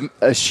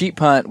 A sheep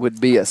hunt would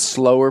be a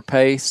slower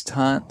paced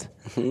hunt.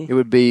 Mm-hmm. It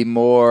would be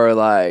more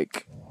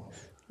like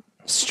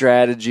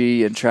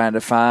strategy and trying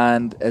to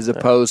find, as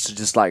opposed to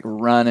just like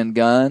run and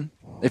gun.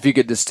 If you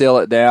could distill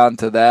it down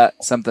to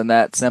that, something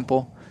that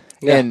simple.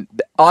 Yeah. And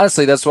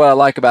honestly, that's what I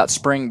like about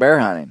spring bear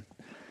hunting.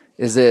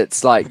 Is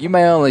it's like you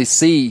may only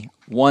see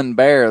one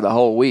bear the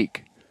whole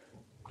week,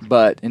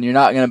 and you're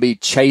not going to be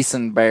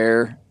chasing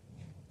bear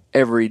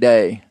every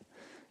day,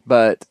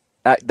 but.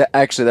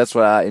 Actually, that's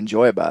what I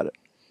enjoy about it.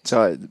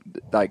 So,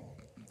 The talking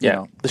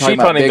sheep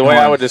about hunting. The big way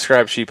I horn. would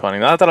describe sheep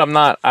hunting. Not that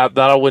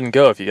I wouldn't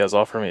go if you guys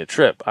offer me a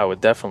trip. I would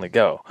definitely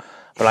go.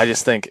 But I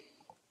just think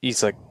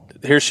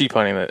here's sheep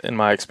hunting that, in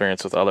my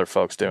experience with other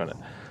folks doing it.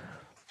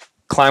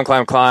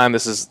 Climb.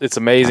 It's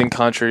amazing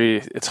country.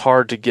 It's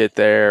hard to get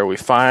there. We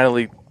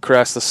finally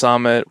crest the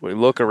summit. We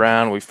look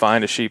around. We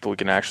find a sheep we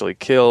can actually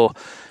kill,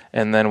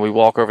 and then we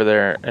walk over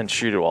there and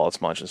shoot it while it's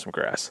munching some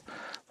grass.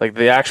 Like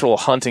the actual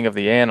hunting of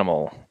the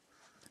animal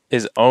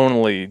is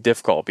only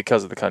difficult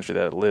because of the country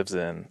that it lives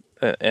in.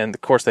 And,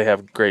 of course, they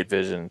have great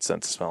vision,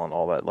 sense of smell, and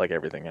all that, like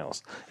everything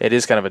else. It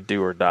is kind of a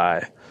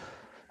do-or-die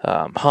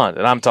hunt.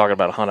 And I'm talking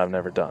about a hunt I've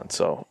never done.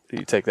 So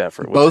you take that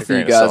for both of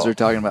you guys are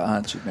talking about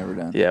hunts you've never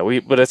done. Yeah,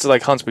 but it's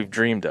like hunts we've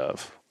dreamed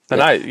of. And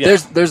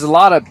There's a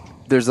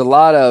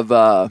lot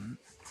of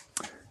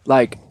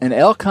like an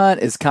elk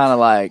hunt is kind of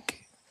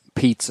like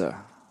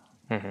pizza.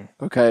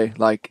 Mm-hmm. Okay,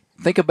 like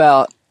think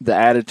about the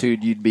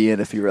attitude you'd be in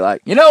if you were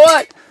like, you know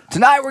what?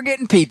 Tonight we're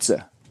getting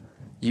pizza.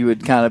 You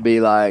would kind of be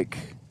like,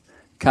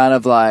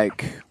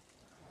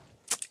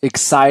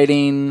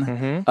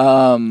 exciting,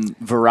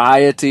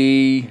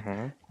 variety,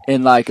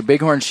 and like a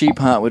bighorn sheep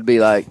hunt would be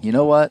like, you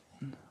know what?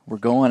 We're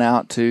going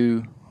out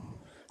to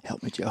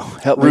help me, Joe.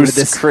 Help me with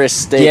this.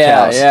 Chris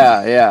Steakhouse.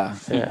 Yeah.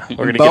 We're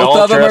going to get Both all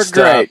of them are dressed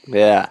up. great.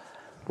 Yeah.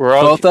 We're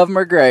all Both of them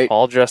are great.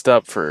 all dressed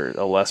up for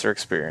a lesser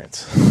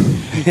experience.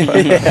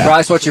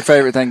 Bryce, what's your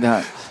favorite thing to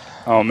hunt?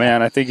 Oh,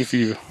 man, I think if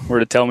you were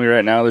to tell me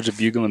right now there's a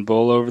bugling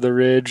bull over the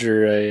ridge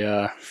or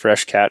a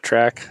fresh cat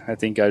track, I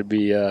think I'd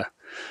be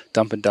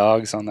dumping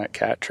dogs on that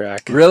cat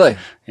track. Really?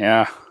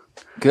 Yeah.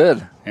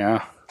 Good.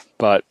 Yeah.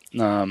 But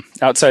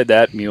outside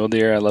that, mule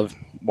deer, I love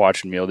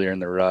watching mule deer in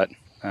the rut.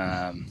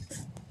 To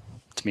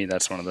me,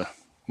 that's one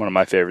of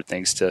my favorite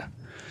things to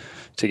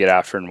get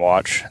after and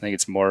watch. I think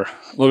it's a little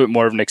bit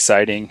more of an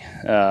exciting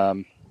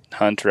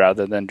hunt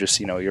rather than just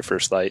your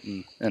first light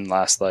and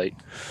last light.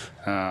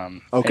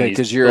 Okay,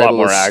 because you're a lot able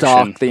more to action.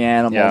 stalk the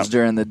animals Yeah.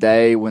 during the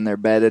day when they're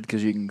bedded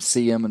because you can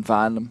see them and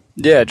find them.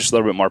 Yeah, just a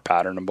little bit more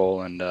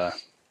patternable, and I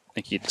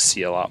think you get to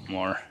see a lot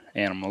more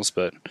animals.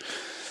 But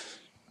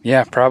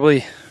yeah,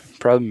 probably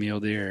mule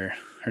deer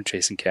or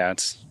chasing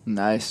cats.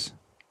 Nice.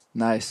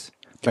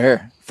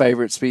 Bear,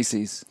 favorite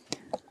species?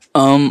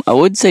 I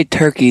would say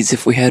turkeys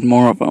if we had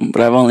more of them,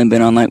 but I've only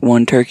been on like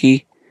one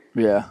turkey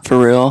Yeah. for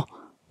real.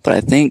 But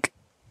I think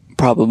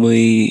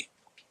probably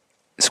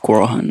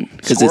squirrel hunting.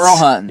 Squirrel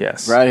hunting.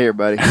 Yes. Right here,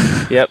 buddy.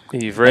 Yep,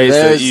 you've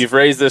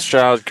raised this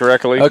child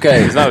correctly.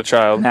 Okay. He's not a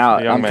child. Now,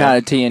 a young I'm man. kind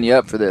of teeing you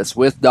up for this.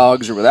 With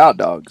dogs or without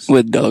dogs?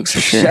 With dogs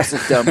for sure. That's a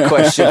dumb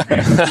question.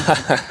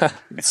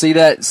 See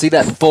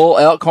that full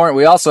elk horn?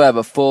 We also have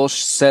a full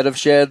set of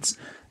sheds.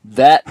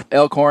 That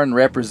elk horn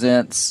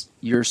represents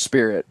your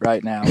spirit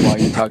right now while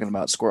you're talking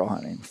about squirrel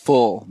hunting.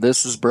 Full.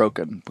 This is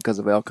broken because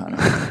of elk hunting.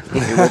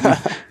 You with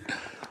me?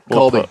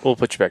 Colby, We'll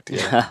put you back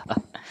together.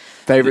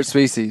 favorite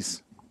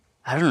species?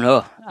 I don't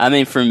know. I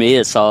mean, for me,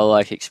 it's all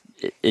like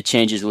it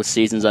changes with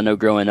seasons. I know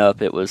growing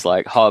up, it was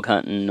like hog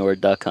hunting or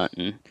duck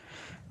hunting.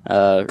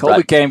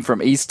 Colby came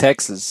from East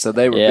Texas, so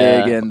they were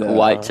big into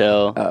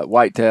whitetail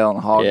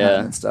and hog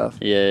hunting and stuff.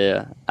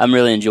 Yeah. I'm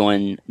really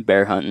enjoying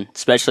bear hunting,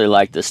 especially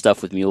like the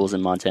stuff with mules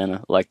in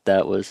Montana. Like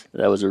that was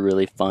a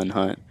really fun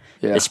hunt.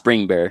 Yeah. It's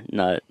spring bear,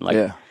 not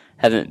like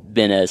haven't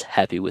been as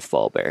happy with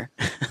fall bear.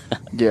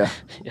 Yeah.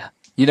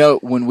 You know,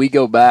 when we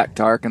go back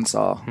to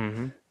Arkansas,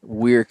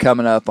 we're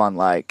coming up on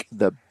like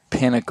the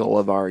pinnacle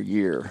of our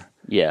year,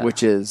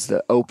 which is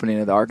the opening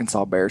of the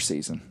Arkansas bear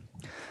season.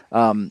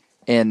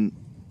 And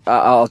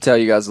I'll tell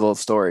you guys a little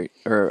story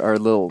or a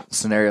little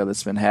scenario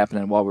that's been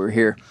happening while we were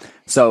here.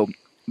 So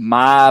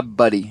my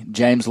buddy,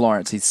 James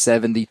Lawrence, he's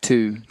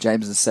 72.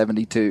 James is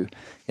 72.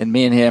 And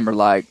me and him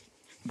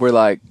we're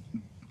like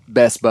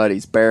best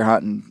buddies, bear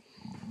hunting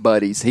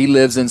buddies. He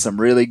lives in some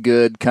really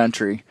good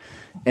country.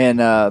 And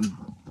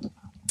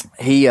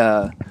he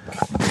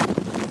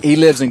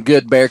lives in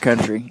good bear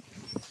country.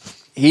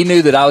 He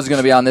knew that I was going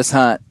to be on this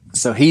hunt,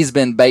 so he's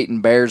been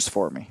baiting bears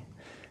for me.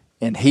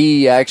 And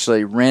he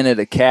actually rented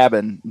a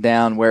cabin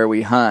down where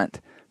we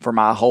hunt for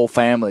my whole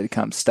family to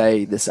come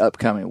stay this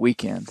upcoming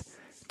weekend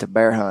to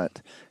bear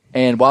hunt.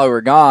 And while we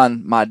were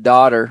gone, my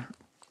daughter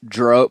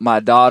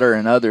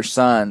and other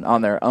son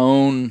on their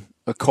own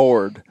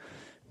accord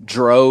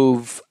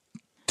drove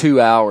 2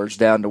 hours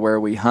down to where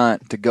we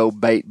hunt to go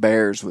bait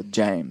bears with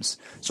James.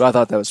 So I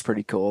thought that was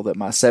pretty cool that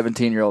my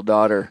 17-year-old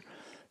daughter,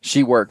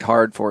 she worked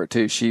hard for it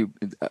too.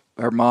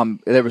 Her mom,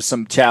 there was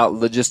some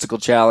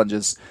logistical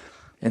challenges.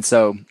 And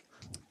so,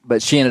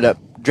 but she ended up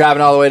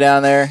driving all the way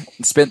down there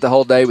and spent the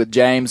whole day with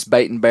James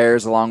baiting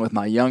bears along with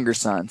my younger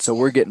son. So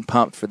we're getting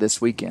pumped for this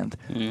weekend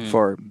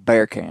for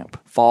bear camp,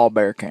 fall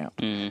bear camp.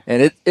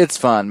 And it's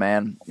fun,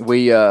 man.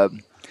 We have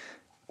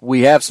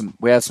some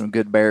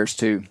good bears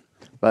too.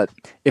 But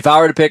if I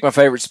were to pick my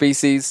favorite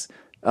species,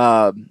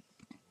 bear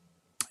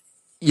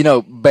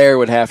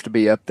would have to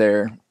be up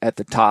there at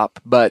the top,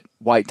 but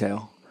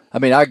whitetail. I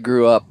mean, I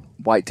grew up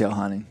whitetail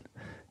hunting,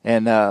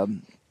 and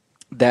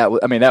that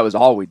was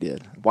all we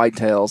did,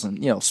 whitetails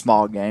and,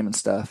 small game and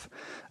stuff.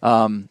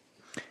 Elk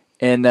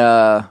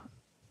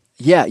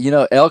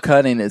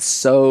hunting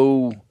is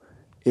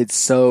it's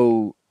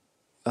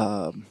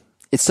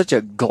such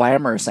a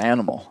glamorous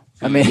animal.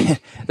 I mean,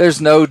 there's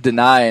no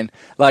denying,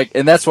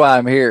 and that's why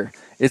I'm here.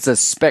 It's a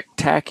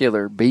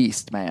spectacular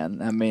beast,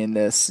 man. I mean,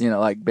 this,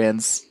 like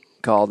Ben's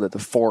called it the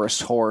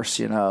forest horse,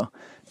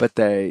 but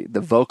the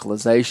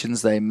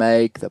vocalizations they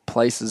make, the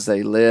places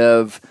they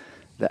live,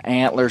 the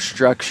antler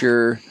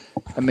structure,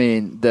 I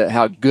mean,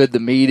 how good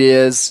the meat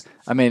is.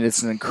 I mean,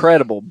 it's an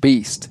incredible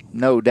beast,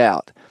 no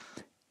doubt.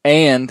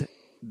 And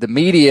the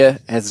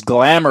media has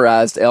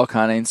glamorized elk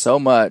hunting so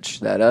much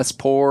that us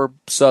poor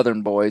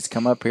southern boys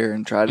come up here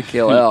and try to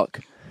kill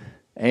elk.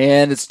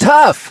 And it's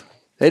tough.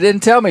 They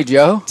didn't tell me,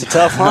 Joe. It's a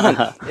tough hunt.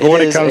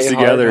 When it comes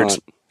together,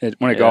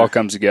 all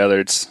comes together,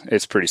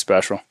 it's pretty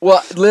special.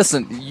 Well,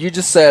 listen, you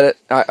just said it.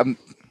 I'm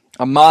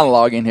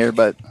monologuing here,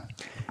 but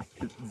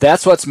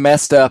that's what's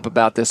messed up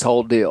about this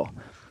whole deal.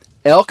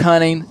 Elk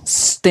hunting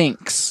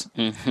stinks.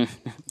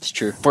 It's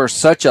true. For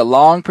such a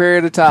long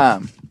period of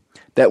time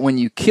that when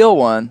you kill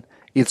one,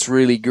 it's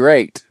really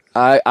great.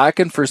 I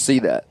can foresee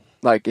that.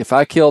 Like, if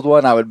I killed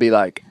one, I would be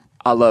like,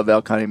 I love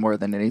elk hunting more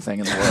than anything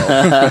in the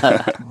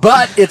world.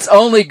 But it's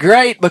only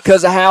great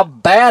because of how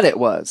bad it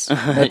was.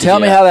 Now tell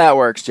me how that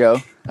works, Joe.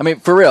 I mean,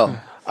 for real.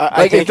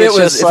 If it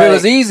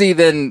was easy,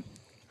 then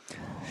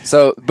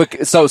so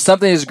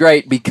something is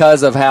great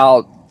because of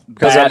how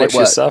bad it was.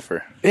 You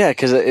suffer. Yeah,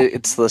 because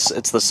it's the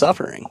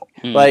suffering.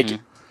 Like,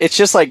 it's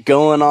just like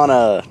going on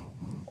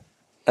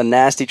a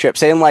nasty trip.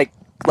 Same like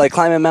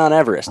climbing Mount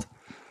Everest.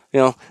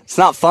 It's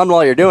not fun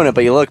while you're doing it,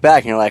 but you look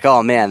back and you're like,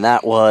 oh man,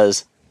 that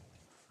was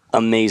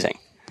amazing.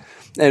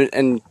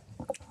 And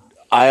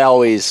I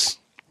always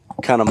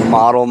kind of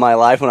model my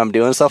life when I'm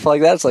doing stuff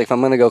like that. It's like, if I'm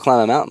going to go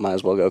climb a mountain, might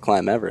as well go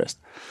climb Everest.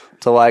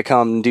 So why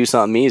come do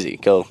something easy?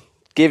 Go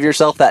give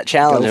yourself that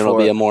challenge, and it'll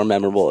be a more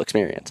memorable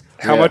experience.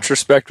 How much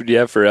respect would you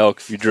have for elk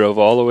if you drove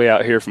all the way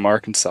out here from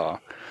Arkansas,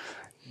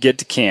 get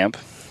to camp,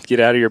 get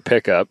out of your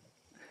pickup,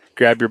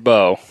 grab your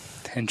bow,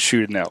 and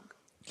shoot an elk?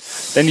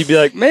 Then you'd be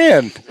like,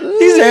 man,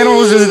 these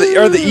animals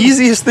are the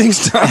easiest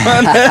things to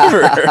hunt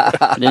ever.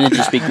 Then it'd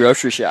just be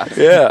grocery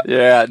shopping.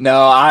 Yeah.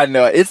 No, I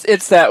know.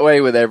 It's that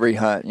way with every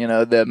hunt.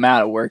 The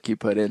amount of work you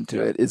put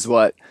into it is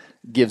what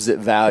gives it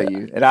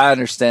value. And I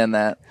understand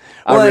that.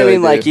 Well, I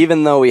mean, like,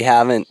 even though we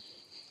haven't,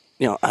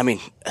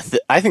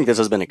 I think this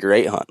has been a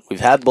great hunt. We've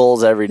had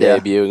bulls every day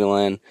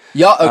bugling.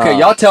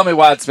 Y'all tell me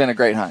why it's been a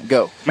great hunt.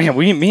 Go. Man,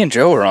 me and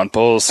Joe are on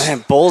bulls.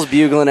 Man, bulls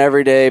bugling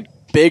every day.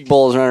 Big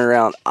bulls running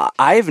around.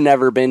 I've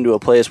never been to a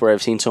place where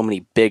I've seen so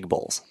many big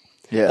bulls.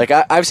 Yeah. Like,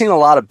 I've seen a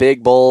lot of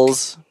big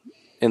bulls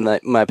in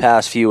my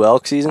past few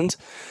elk seasons,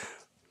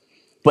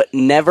 but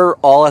never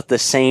all at the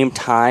same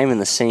time in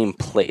the same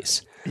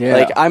place. Yeah.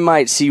 Like, I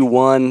might see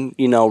one,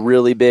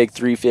 really big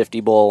 350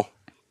 bull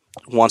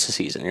once a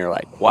season. You're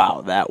like,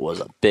 wow, that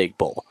was a big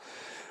bull.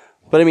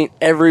 But, I mean,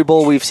 every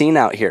bull we've seen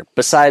out here,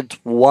 besides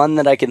one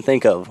that I can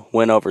think of,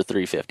 went over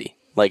 350.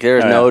 Like, there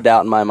is no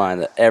doubt in my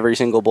mind that every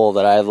single bull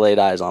that I have laid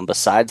eyes on,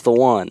 besides the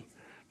one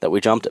that we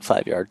jumped at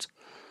 5 yards,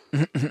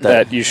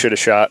 that you should have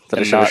shot.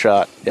 That I should have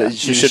shot. Yeah.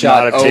 You should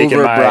not have taken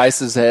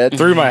Bryce's head.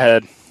 Through my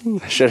head.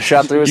 Should have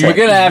shot through his head. You're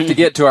going to have to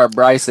get to our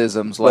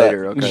Bryceisms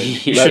later, okay?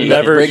 You should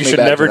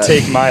never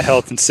take my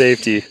health and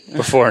safety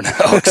before an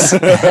elk's.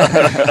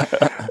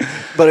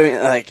 But, I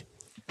mean, like,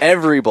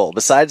 every bull,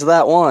 besides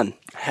that one,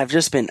 have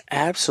just been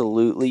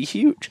absolutely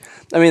huge.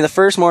 I mean, the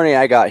first morning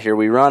I got here,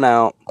 we run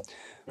out,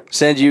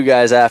 send you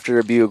guys after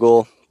a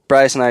bugle.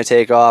 Bryce and I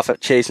take off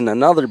at chasing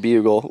another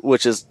bugle,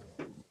 which is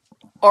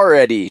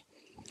already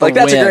like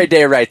that's a great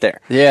day right there.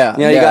 Yeah,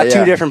 you got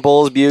two different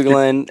bulls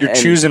bugling. You're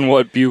choosing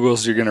what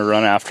bugles you're going to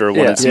run after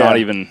when it's not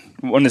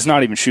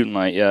even shooting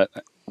light yet.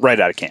 Right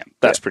out of camp.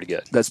 That's pretty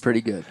good. That's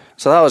pretty good.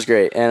 So that was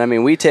great. And I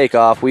mean, we take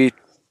off, we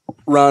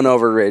run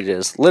over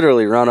ridges,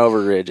 literally run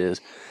over ridges.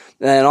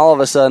 And then all of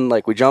a sudden,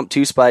 like, we jump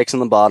 2 spikes in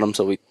the bottom,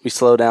 so we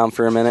slow down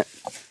for a minute.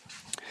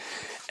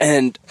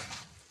 And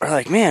we're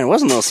like, man, it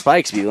wasn't those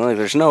spikes bugling. Like,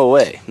 there's no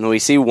way. And we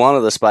see one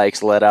of the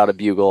spikes let out a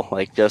bugle,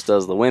 like, just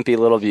as the wimpy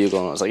little bugle.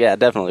 And I was like, yeah, it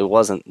definitely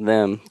wasn't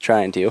them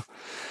trying to.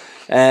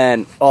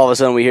 And all of a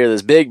sudden, we hear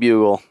this big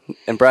bugle,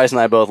 and Bryce and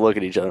I both look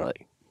at each other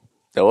like,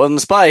 that wasn't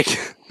the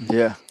spike.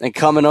 Yeah. And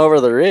coming over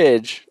the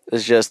ridge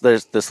is just,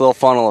 there's this little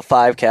funnel of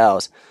 5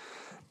 cows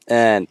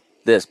and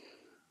this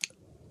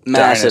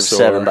massive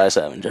Dinosaur.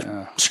 7x7 just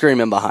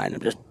screaming behind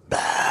him, just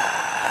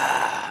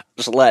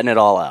letting it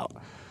all out.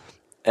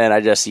 And I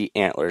just see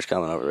antlers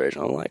coming over the ridge.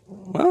 And I'm like,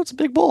 well, it's a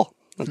big bull.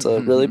 It's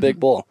a really big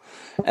bull.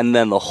 And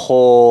then the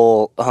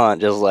whole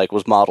hunt just like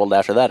was modeled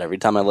after that. Every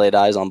time I laid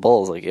eyes on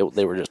bulls, like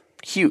they were just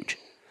huge.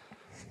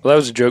 Well, that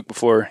was a joke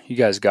before you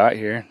guys got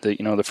here. That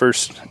the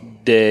first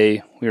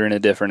day we were in a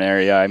different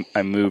area,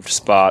 I moved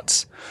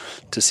spots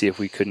to see if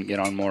we couldn't get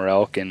on more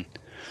elk, and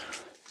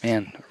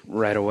man,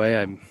 right away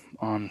I'm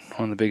on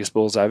one of the biggest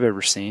bulls I've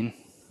ever seen.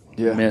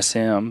 Yeah, miss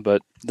him,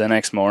 but the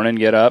next morning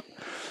get up,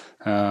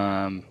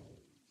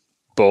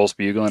 bulls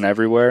bugling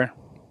everywhere.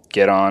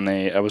 Get on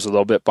I was a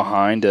little bit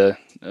behind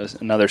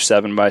another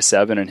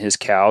 7x7 and his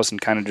cows,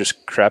 and kind of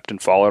just crept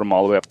and followed them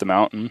all the way up the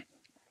mountain.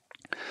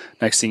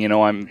 Next thing you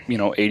know, I'm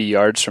 80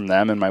 yards from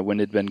them, and my wind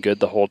had been good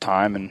the whole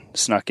time, and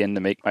snuck in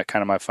to make my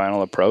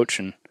final approach,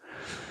 and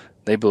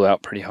they blew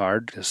out pretty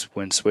hard because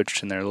wind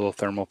switched in their little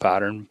thermal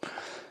pattern.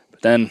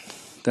 But then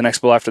the next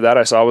bull after that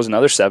I saw was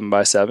another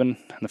 7x7, and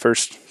the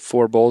first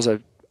 4 bulls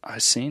I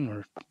seen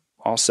were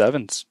all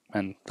 7s,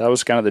 and that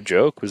was kind of the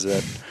joke, was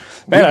that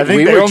man, I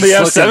think they only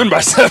have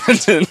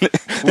 7x7s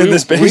in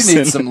this basin. We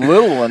need some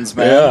little ones,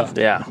 man.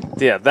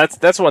 Yeah.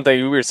 That's one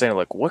thing we were saying.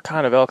 Like, what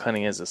kind of elk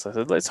hunting is this? I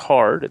said it's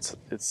hard.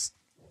 It's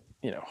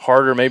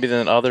harder maybe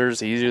than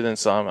others, easier than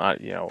some.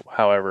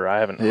 However, I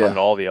haven't hunted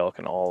all the elk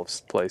in all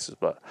places,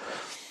 but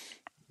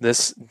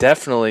this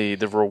definitely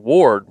the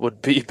reward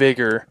would be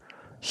bigger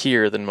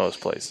here than most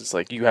places.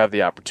 Like, you have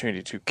the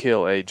opportunity to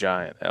kill a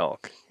giant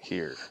elk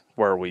here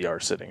where we are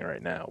sitting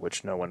right now,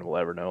 which no one will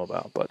ever know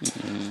about. But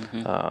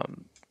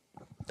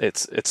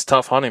it's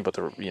tough hunting. But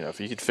if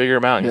you could figure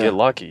them out and get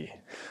lucky.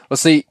 Well,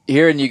 see,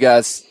 hearing you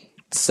guys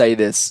say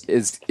this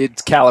it's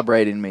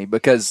calibrating me,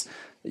 because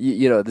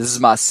this is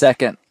my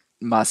second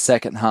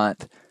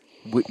hunt.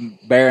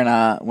 Bear and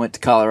I went to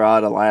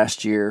Colorado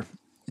last year,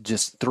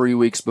 just 3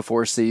 weeks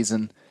before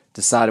season.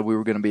 Decided we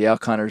were going to be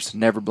elk hunters.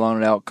 Never blown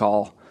an elk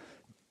call.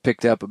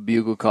 Picked up a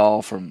bugle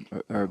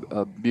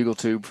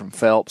tube from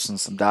Phelps and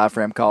some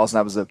diaphragm calls, and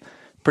that was a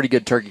pretty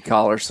good turkey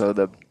caller. So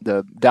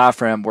the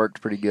diaphragm worked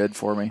pretty good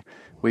for me.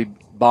 We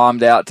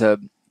bombed out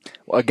to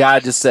a guy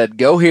just said,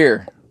 "Go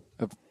here."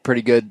 A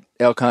pretty good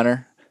elk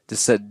hunter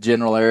just said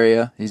general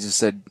area. He just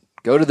said,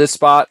 "Go to this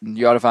spot and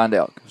you ought to find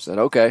elk." I said,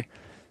 "Okay."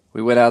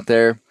 We went out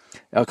there,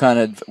 elk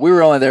hunted. We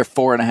were only there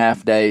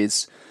 4.5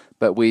 days,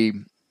 but we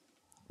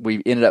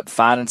ended up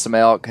finding some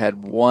elk.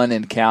 Had one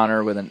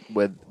encounter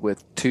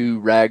with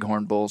 2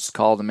 raghorn bulls.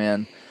 Called them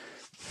in.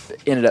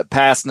 Ended up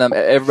passing them.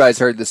 Everybody's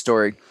heard this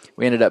story.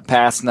 We ended up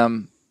passing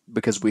them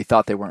because we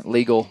thought they weren't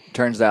legal.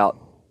 Turns out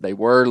they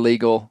were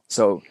legal.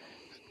 So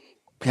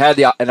had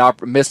a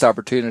missed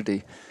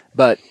opportunity.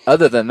 But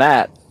other than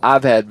that,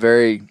 I've had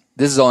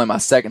this is only my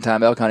second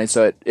time elk hunting,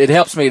 so it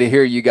helps me to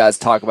hear you guys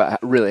talk about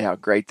really how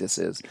great this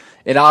is.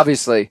 And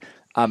obviously,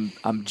 I'm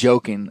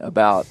joking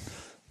about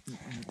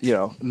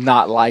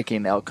not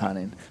liking elk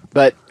hunting.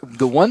 But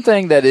the one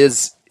thing that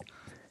is,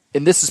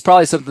 and this is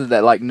probably something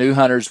that like new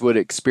hunters would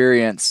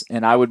experience,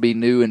 and I would be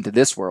new into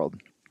this world,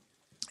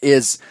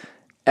 is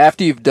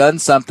after you've done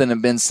something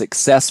and been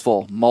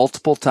successful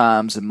multiple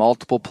times in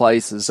multiple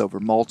places over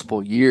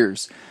multiple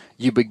years,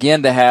 you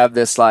begin to have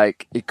this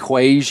like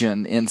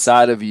equation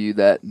inside of you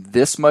that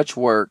this much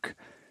work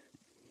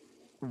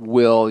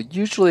will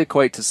usually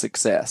equate to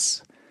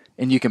success,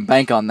 and you can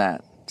bank on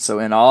that. So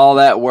in all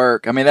that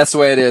work, I mean, that's the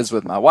way it is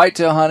with my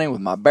whitetail hunting,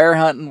 with my bear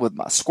hunting, with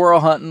my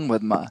squirrel hunting,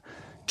 with my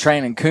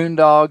training coon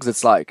dogs.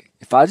 It's like,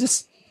 if I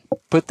just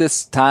put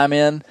this time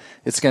in,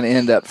 it's going to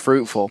end up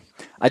fruitful.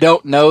 I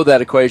don't know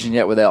that equation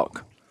yet with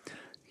elk.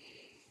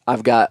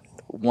 I've got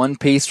one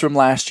piece from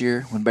last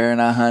year when Bear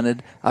and I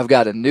hunted. I've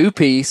got a new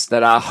piece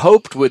that I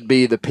hoped would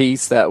be the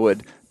piece that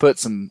would put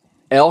some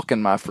elk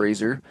in my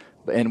freezer,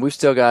 and we've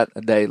still got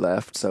a day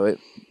left, so it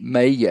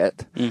may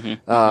yet.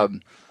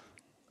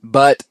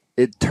 But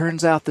it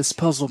turns out this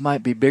puzzle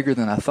might be bigger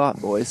than I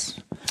thought, boys.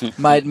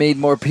 Might need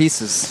more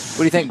pieces. What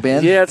do you think,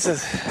 Ben? Yeah,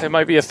 it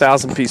might be a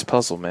 1,000-piece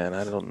puzzle, man.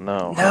 I don't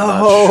know. No, I'm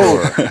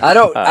not sure. I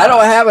don't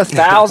have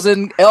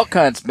 1,000 elk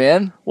hunts,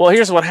 Ben. Well,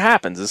 here's what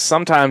happens: is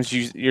sometimes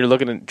you're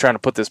looking at trying to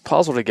put this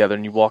puzzle together,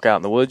 and you walk out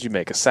in the woods, you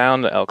make a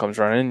sound, the elk comes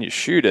running in, you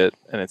shoot it,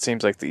 and it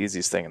seems like the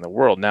easiest thing in the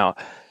world. Now,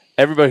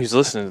 everybody who's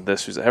listening to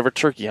this, who's ever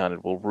turkey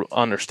hunted, will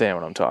understand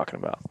what I'm talking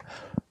about.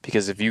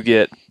 Because if you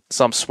get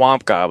some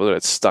swamp gobbler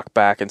that's stuck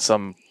back in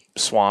some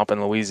swamp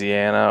in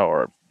Louisiana,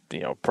 or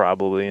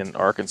probably in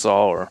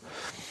Arkansas, or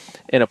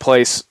in a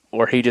place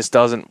where he's just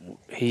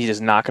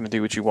not going to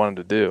do what you want him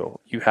to do,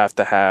 you have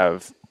to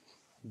have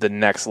the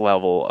next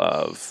level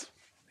of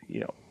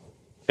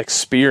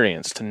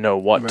experience to know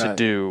what to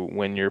do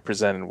when you're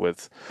presented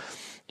with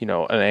an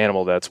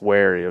animal that's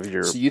wary of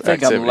your So you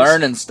think activities. I'm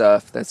learning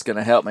stuff that's going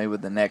to help me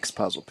with the next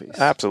puzzle piece?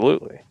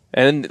 Absolutely.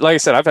 And like I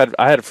said,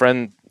 I had a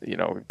friend,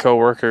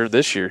 coworker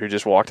this year who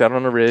just walked out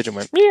on a ridge and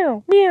went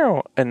meow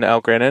meow, and the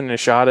elk ran in and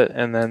shot it,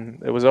 and then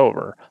it was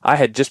over. I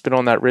had just been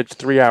on that ridge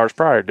 3 hours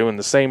prior doing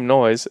the same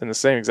noise in the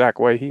same exact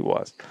way he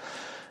was.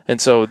 And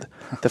so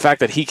the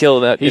fact that he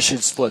killed that, he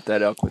should split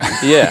that elk with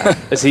you. Yeah,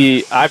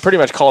 I pretty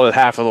much called it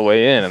half of the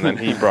way in, and then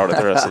he brought it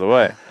the rest of the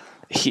way.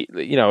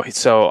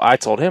 So I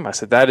told him, I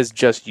said, that is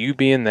just you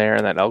being there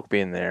and that elk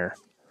being there,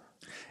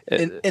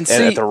 and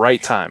see, at the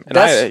right time. And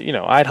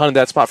I'd hunted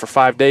that spot for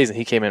 5 days, and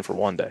he came in for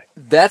 1 day.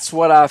 That's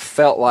what I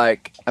felt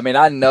like. I mean,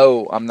 I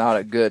know I'm not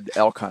a good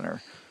elk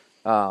hunter.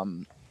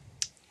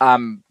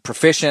 I'm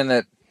proficient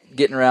at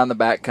getting around the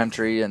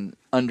backcountry and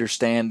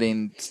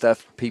understanding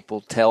stuff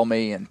people tell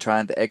me and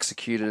trying to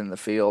execute it in the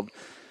field.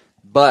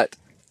 But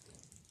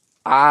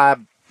I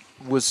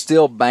was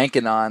still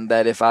banking on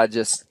that if I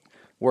just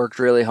worked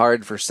really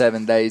hard for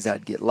 7 days,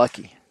 I'd get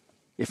lucky,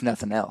 if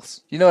nothing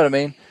else. You know what I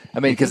mean?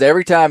 Because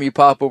every time you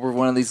pop over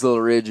one of these little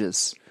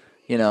ridges,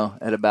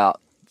 at about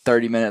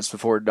 30 minutes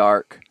before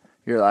dark,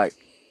 you're like,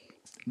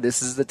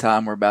 this is the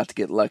time we're about to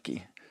get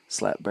lucky.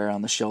 Slap Bear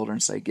on the shoulder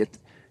and say,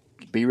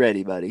 be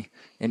ready, buddy.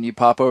 And you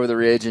pop over the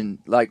ridge and,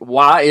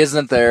 why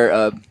isn't there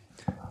a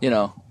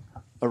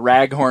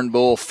raghorn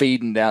bull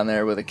feeding down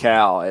there with a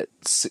cow at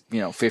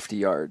 50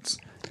 yards?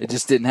 It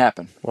just didn't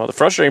happen. Well, the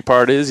frustrating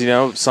part is,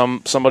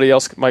 somebody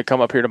else might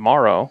come up here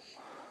tomorrow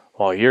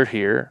while you're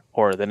here,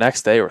 or the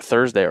next day, or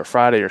Thursday, or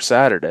Friday, or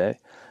Saturday,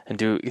 and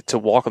to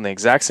walk on the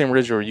exact same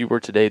ridge where you were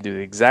today, do the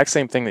exact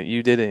same thing that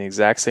you did in the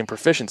exact same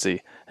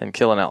proficiency, and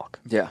kill an elk.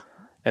 Yeah.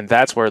 And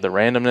that's where the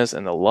randomness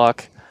and the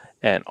luck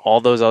and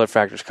all those other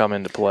factors come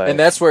into play. And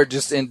that's where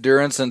just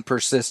endurance and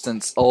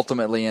persistence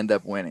ultimately end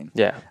up winning.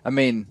 Yeah.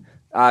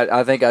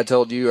 I think I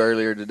told you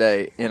earlier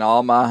today, in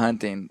all my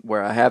hunting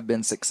where I have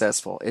been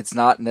successful, it's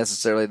not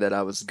necessarily that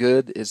I was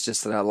good, it's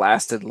just that I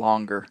lasted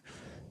longer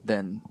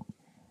than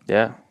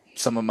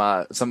some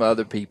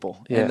other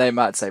people. Yeah. And they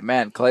might say,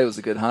 man, Clay was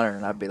a good hunter.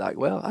 And I'd be like,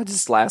 well, I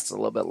just lasted a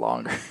little bit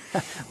longer.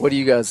 What do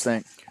you guys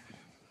think?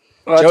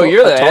 Well, Joe,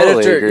 you're the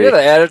editor. Agree. You're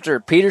the editor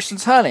of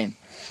Peterson's Hunting.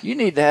 You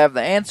need to have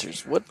the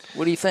answers. What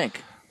do you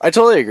think? I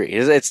totally agree.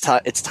 It's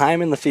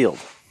time in the field.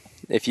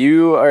 If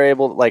you are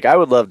able, I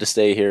would love to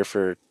stay here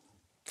for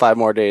 5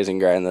 more days and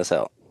grind this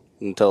out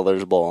until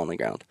there's a bull on the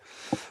ground.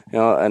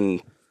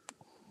 And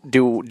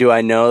do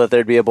I know that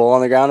there'd be a bull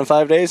on the ground in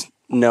 5 days?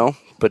 No.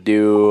 But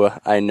do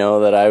I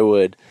know that I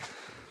would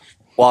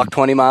walk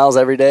 20 miles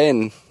every day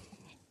and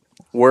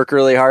work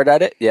really hard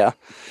at it? Yeah.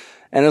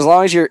 And as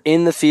long as you're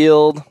in the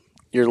field,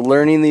 you're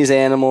learning these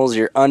animals,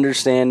 you're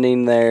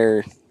understanding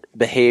their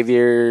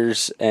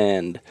behaviors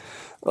and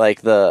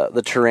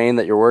the terrain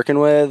that you're working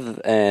with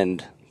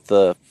and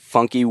the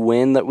funky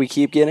wind that we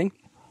keep getting.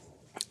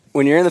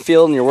 When you're in the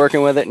field and you're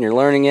working with it and you're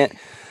learning it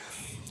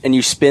and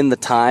you spend the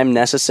time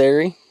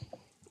necessary,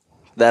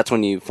 that's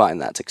when you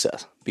find that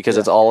success, because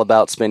it's all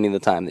about spending the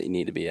time that you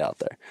need to be out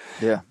there.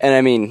 Yeah.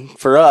 And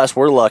for us,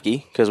 we're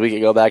lucky because we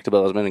could go back to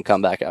Bozeman and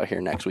come back out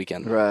here next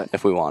weekend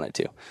if we wanted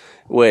to,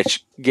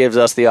 which gives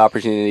us the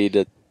opportunity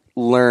to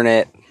learn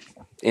it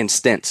in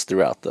stints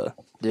throughout the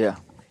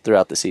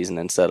season,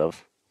 instead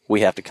of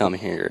we have to come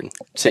here and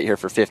sit here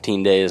for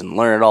 15 days and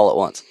learn it all at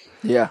once.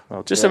 Yeah.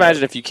 Well, just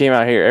imagine if you came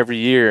out here every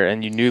year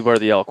and you knew where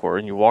the elk were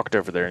and you walked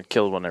over there and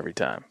killed one every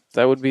time.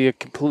 That would be a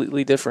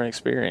completely different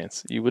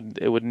experience. It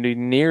wouldn't be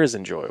near as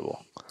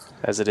enjoyable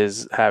as it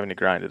is having to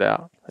grind it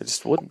out. It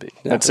just wouldn't be.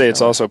 I'd say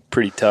it's also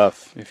pretty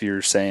tough if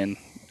you're saying,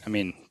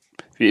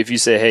 if you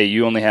say, hey,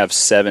 you only have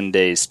 7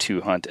 days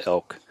to hunt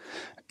elk,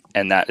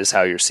 and that is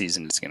how your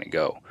season is going to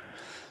go.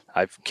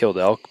 I've killed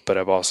elk, but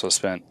I've also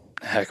spent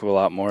a heck of a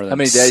lot more than 7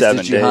 days. How many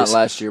days did you hunt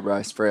last year,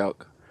 Bryce, for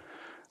elk?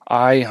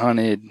 I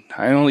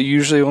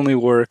usually only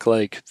work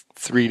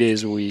 3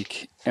 days a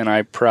week, and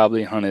I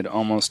probably hunted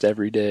almost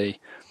every day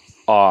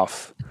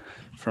off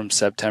from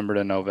September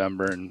to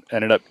November, and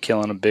ended up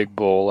killing a big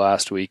bull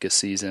last week of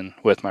season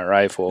with my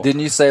rifle.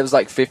 Didn't you say it was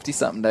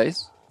 50-something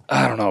days?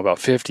 I don't know about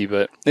 50,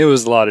 but it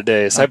was a lot of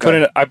days.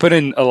 Okay. I put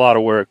in a lot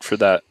of work for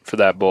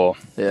that bull,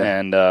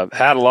 and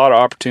had a lot of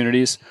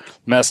opportunities,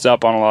 messed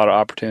up on a lot of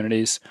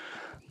opportunities,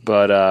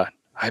 but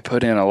I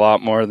put in a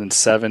lot more than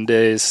 7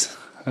 days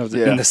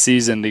in the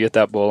season to get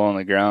that bull on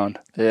the ground.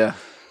 Yeah.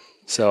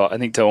 So I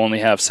think to only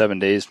have 7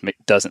 days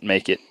doesn't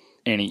make it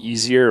any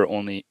easier,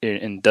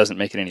 and doesn't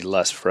make it any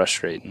less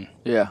frustrating.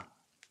 Yeah.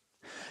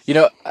 You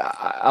know,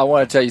 I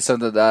want to tell you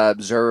something that I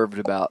observed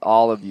about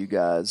all of you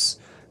guys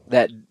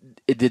that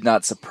it did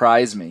not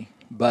surprise me,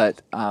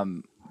 but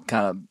I'm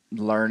kind of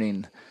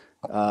learning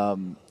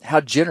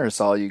how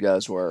generous all you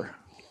guys were,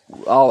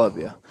 all of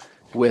you,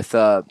 with,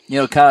 kind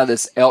of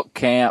this elk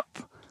camp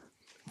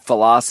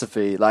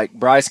philosophy. Like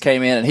Bryce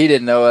came in and he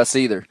didn't know us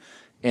either.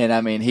 And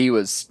I mean, he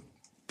was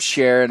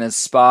sharing his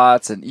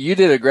spots, and you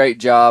did a great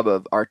job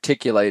of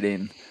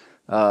articulating,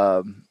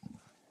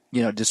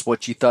 just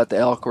what you thought the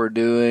elk were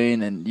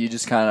doing, and you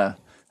just I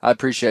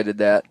appreciated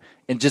that,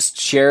 and just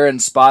sharing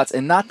spots.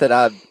 And not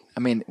that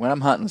when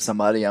I'm hunting with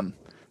somebody, I'm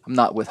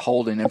not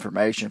withholding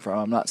information from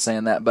them. I'm not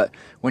saying that, but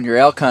when you're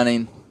elk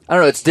hunting, I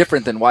don't know, it's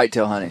different than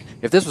whitetail hunting.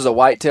 If this was a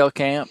whitetail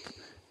camp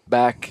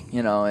back,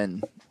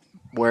 in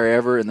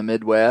wherever in the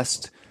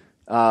Midwest,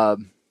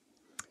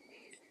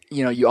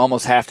 you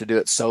almost have to do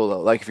it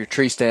solo. Like if you're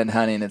tree stand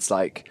hunting, it's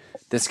like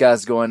this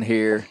guy's going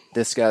here,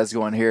 this guy's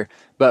going here.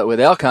 But with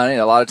elk hunting,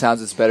 a lot of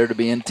times it's better to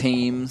be in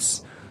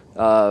teams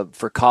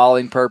for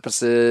calling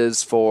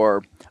purposes.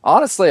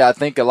 Honestly, I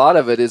think a lot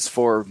of it is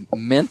for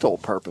mental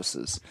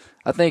purposes.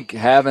 I think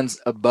having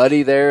a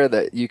buddy there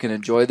that you can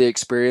enjoy the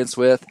experience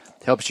with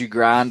helps you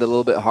grind a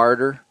little bit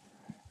harder.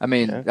 I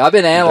mean, I've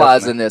been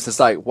analyzing this. It's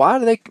like, why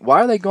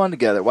are they going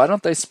together? Why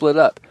don't they split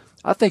up?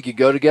 I think you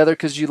go together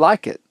because you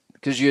like it,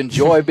 because you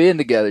enjoy being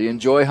together, you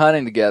enjoy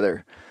hunting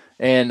together,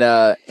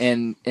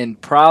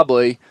 and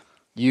probably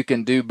you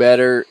can do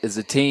better as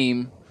a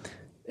team.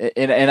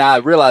 And I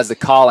realize the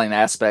calling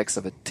aspects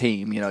of a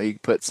team. You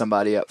put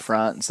somebody up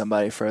front and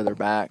somebody further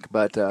back,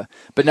 but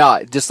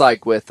no, just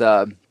like with,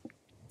 all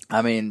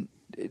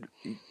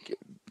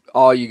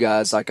you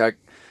guys,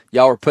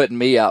 y'all were putting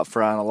me out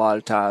front a lot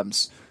of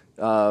times.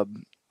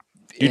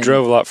 You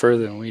drove a lot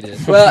further than we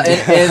did. Well,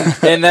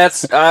 and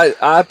that's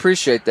I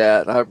appreciate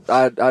that.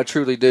 I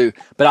truly do.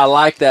 But I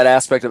like that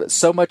aspect of it.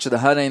 So much of the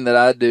hunting that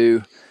I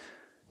do,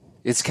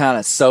 it's kind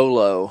of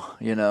solo,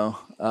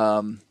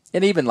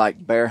 and even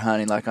like bear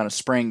hunting, like on a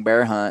spring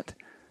bear hunt,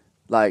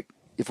 like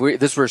if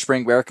this were a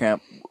spring bear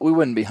camp, we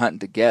wouldn't be hunting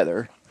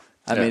together.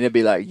 I mean, it'd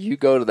be like you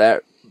go to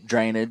that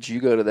drainage,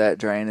 you go to that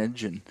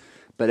drainage,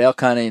 but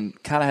elk hunting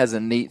kind of has a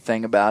neat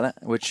thing about it,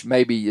 which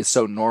maybe is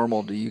so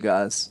normal to you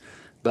guys.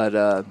 But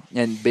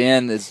and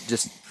Ben is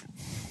just,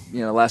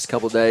 last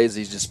couple of days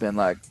he's just been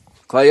like,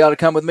 Clay, you ought to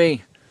come with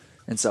me,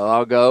 and so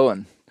I'll go,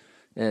 and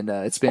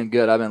it's been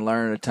good. I've been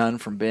learning a ton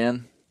from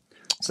Ben.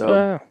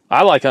 So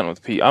I like hunting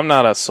with people. I'm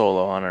not a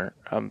solo hunter.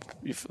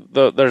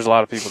 There's a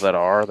lot of people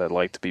that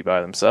like to be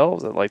by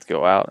themselves, that like to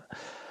go out.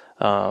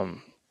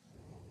 I'm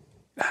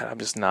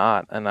just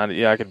not, and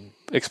I could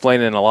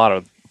explain it in a lot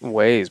of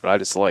ways, but I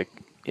just like,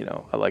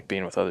 I like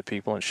being with other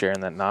people and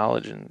sharing that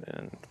knowledge,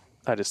 and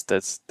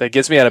that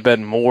gets me out of bed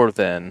more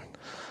than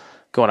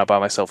going out by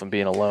myself and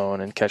being alone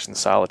and catching the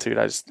solitude.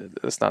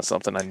 It's not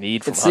something I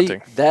need from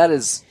hunting. That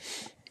is,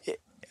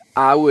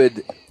 I was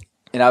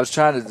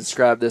trying to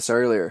describe this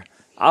earlier.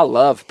 I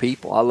love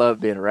people. I love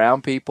being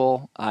around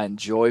people. I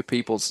enjoy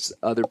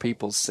other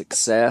people's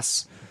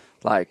success.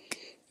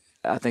 Like,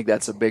 I think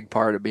that's a big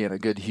part of being a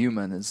good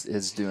human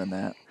is doing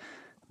that.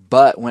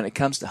 But when it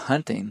comes to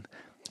hunting,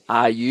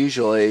 I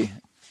usually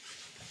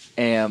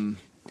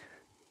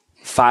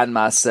find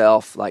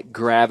myself like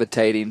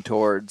gravitating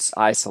towards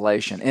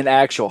isolation in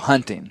actual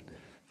hunting.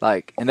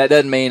 Like, and that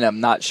doesn't mean I'm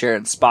not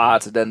sharing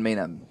spots. It doesn't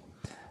mean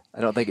I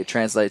don't think it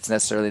translates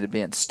necessarily to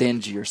being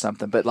stingy or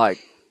something, but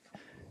like,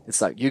 it's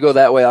like, you go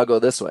that way, I'll go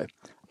this way.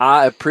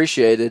 I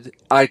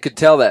could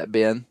tell that,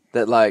 Ben,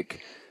 that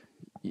like,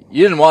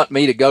 you didn't want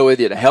me to go with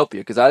you to help you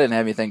because I didn't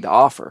have anything to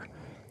offer.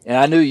 And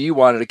I knew you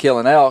wanted to kill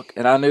an elk,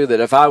 and I knew that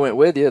if I went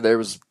with you, there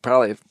was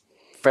probably a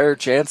fair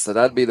chance that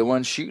I'd be the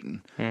one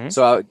shooting. Mm-hmm.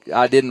 So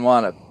I didn't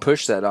want to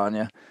push that on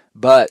you.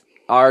 But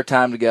our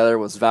time together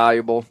was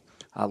valuable.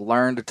 I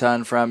learned a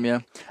ton from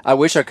you. I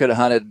wish I could have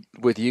hunted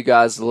with you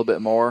guys a little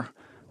bit more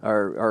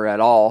or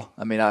at all.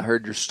 I mean, I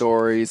heard your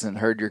stories and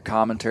heard your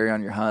commentary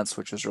on your hunts,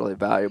 which was really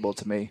valuable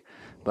to me.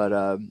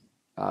 But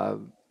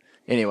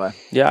anyway.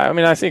 Yeah, I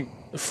mean, I think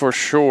for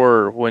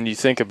sure when you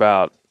think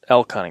about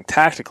elk hunting,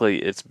 tactically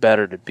it's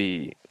better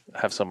to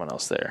have someone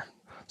else there.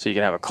 So you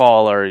can have a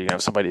caller, you can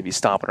have somebody to be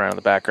stomping around in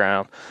the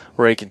background,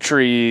 raking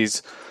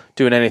trees,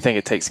 doing anything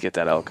it takes to get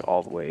that elk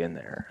all the way in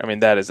there. I mean,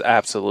 that is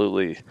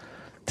absolutely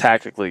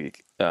tactically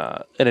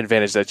an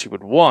advantage that you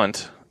would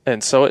want.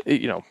 And so,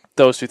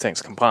 those two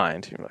things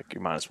combined,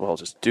 you might as well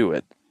just do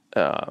it.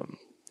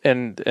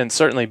 And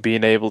certainly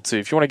being able to,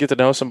 if you want to get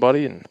to know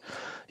somebody and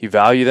you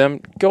value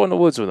them, go in the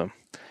woods with them.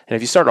 And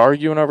if you start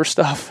arguing over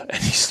stuff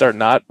and you start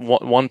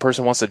one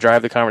person wants to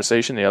drive the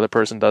conversation, the other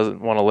person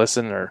doesn't want to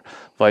listen, or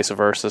vice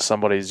versa,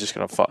 somebody's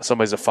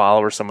a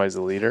follower, somebody's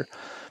a leader.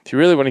 If you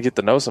really want to get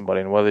to know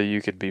somebody, and whether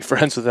you could be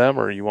friends with them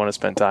or you want to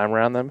spend time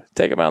around them,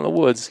 take them out in the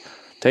woods,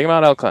 take them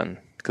out elk hunting,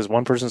 because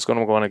one person's going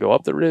to want to go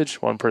up the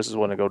ridge, one person's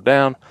going to go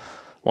down.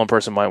 one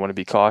person might want to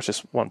be cautious,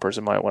 one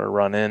person might want to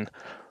run in.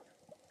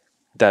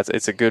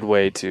 It's a good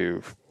way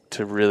to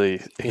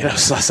really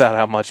suss out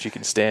how much you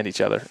can stand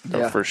each other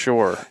for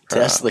sure.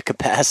 Test the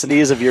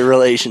capacities of your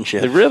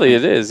relationship.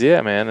 It is,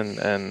 yeah, man,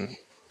 and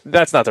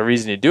that's not the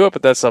reason you do it,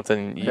 but that's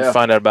something you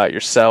find out about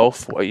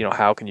yourself.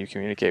 How can you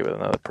communicate with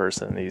another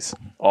person in these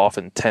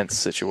often tense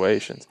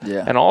situations?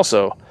 Yeah. And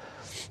also,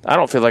 I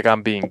don't feel like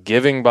I'm being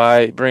giving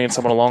by bringing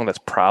someone along that's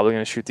probably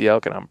going to shoot the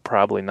elk, and I'm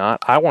probably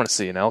not. I want to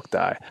see an elk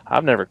die.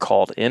 I've never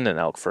called in an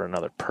elk for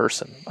another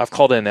person. I've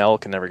called in an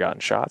elk and never gotten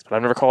shots, but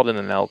I've never called in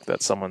an elk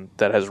that's someone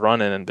that has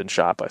run in and been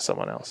shot by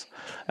someone else.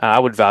 I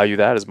would value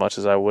that as much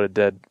as I would a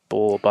dead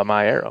bull by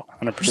my arrow.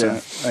 100%. I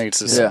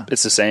think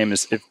it's the same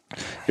as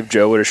if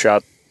Joe would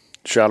have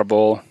shot a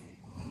bull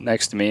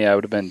next to me, I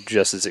would have been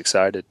just as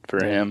excited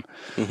for him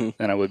than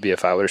I would be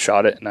if I would have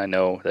shot it, and I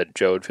know that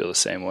Joe would feel the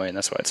same way, and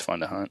that's why it's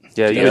fun to hunt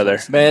together.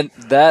 Man,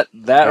 that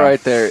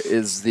right there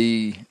is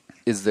the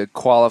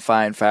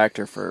qualifying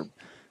factor for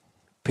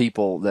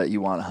people that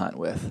you want to hunt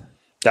with.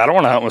 I don't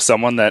want to hunt with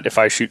someone that if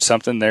I shoot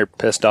something, they're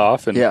pissed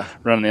off and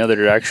run in the other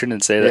direction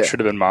and say that should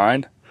have been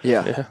mine.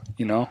 Yeah.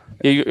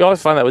 You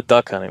always find that with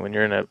duck hunting when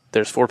you're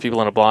there's 4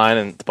 people in a blind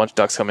and a bunch of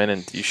ducks come in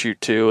and you shoot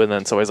 2 and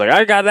then somebody's like,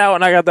 I got that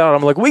one.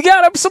 I'm like, we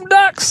got up some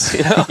ducks.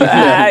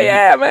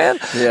 Yeah, man.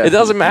 Yeah. It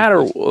doesn't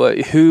matter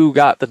who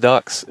got the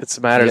ducks. It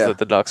matters that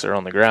the ducks are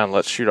on the ground.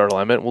 Let's shoot our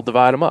limit and we'll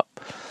divide them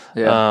up.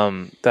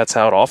 Yeah. That's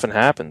how it often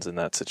happens in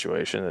that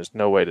situation. There's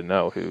no way to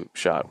know who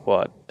shot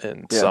what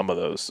in some of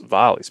those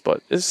volleys, but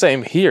it's the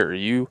same here.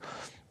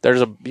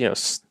 There's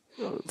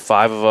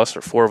 5 of us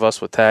or 4 of us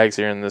with tags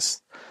here in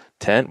this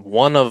tent.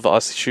 One of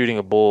us shooting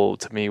a bull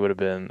to me would have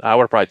been, I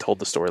would have probably told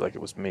the story like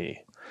it was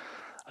me.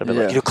 I'd have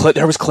been like,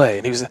 there was Clay,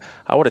 and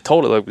I would have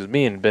told it like it was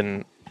me,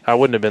 and I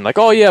wouldn't have been like,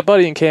 oh yeah,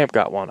 buddy in camp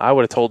got one. I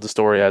would have told the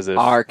story as if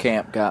our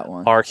camp got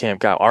one. Our team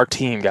got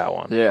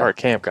one. Yeah. Our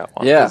camp got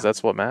one. Yeah.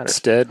 That's what matters.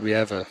 Instead, we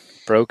have a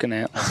broken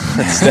antler.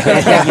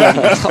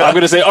 I'm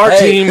going to say our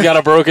team got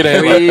a broken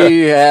antler.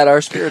 We had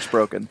our spirits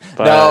broken.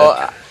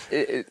 But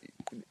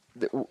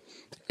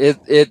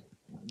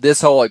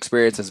this whole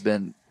experience has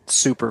been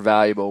super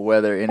valuable,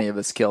 whether any of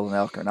us killed an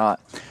elk or not.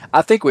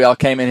 I think we all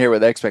came in here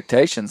with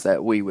expectations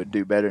that we would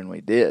do better than we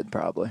did,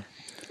 probably.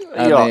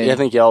 I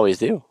think you always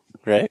do,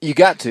 right? You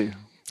got to.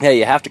 Yeah,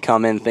 you have to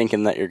come in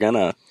thinking that you're going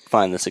to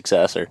find the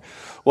success, or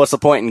what's the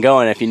point in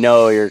going if you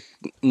know you're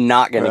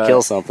not going to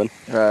kill something?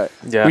 Right.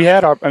 Yeah. We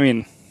had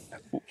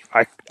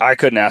I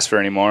couldn't ask for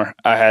any more.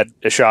 I had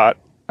a shot.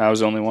 I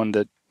was the only one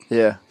that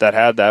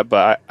had that,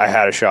 but I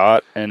had a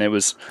shot, and it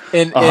was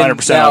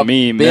 100% on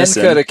me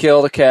missing. Ben could have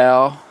killed a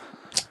cow.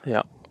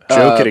 Yeah.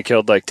 Joe could have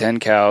killed like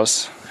 10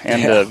 cows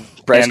and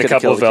a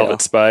couple of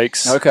velvet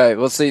spikes. Okay,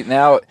 well, see,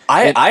 now...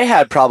 I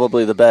had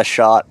probably the best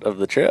shot of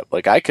the trip.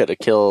 Like, I could have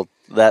killed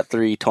that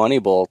 320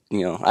 bull.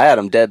 I had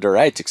him dead to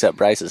rights, except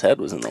Bryce's head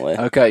was in the way.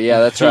 Okay, yeah,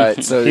 that's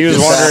right. So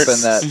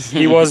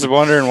he was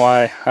wondering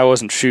why I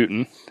wasn't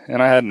shooting,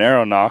 and I had an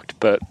arrow knocked,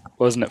 but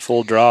wasn't at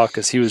full draw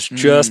because he was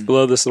just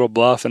below this little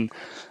bluff, and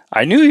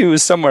I knew he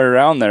was somewhere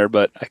around there,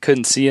 but I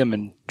couldn't see him,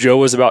 and Joe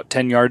was about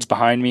 10 yards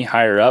behind me,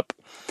 higher up.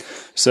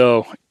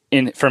 So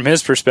from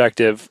his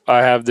perspective, I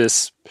have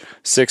this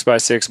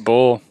 6x6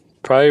 bull,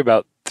 probably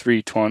about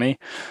 320,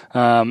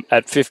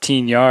 at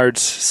 15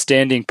 yards,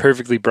 standing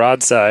perfectly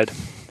broadside,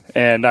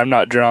 and I'm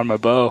not drawing my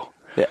bow.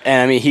 Yeah,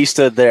 and he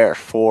stood there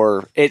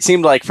for, it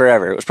seemed like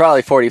forever. It was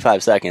probably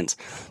 45 seconds,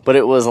 but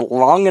it was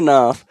long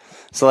enough.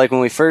 So like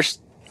when he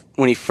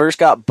first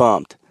got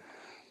bumped,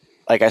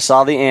 like I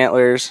saw the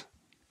antlers,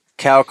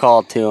 cow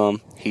called to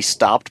him, he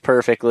stopped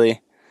perfectly.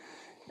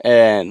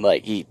 And,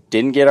 like, he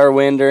didn't get our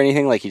wind or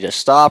anything. Like, he just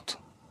stopped,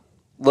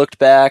 looked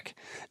back,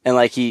 and,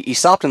 like, he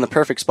stopped in the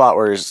perfect spot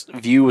where his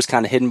view was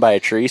kind of hidden by a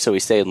tree, so he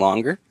stayed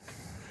longer.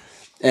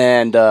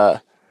 And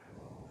I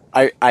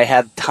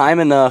had time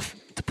enough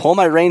to pull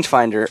my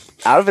rangefinder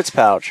out of its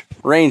pouch,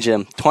 range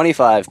him,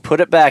 25, put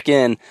it back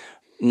in,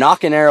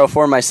 knock an arrow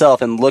for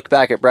myself, and look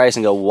back at Bryce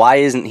and go, why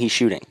isn't he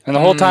shooting? And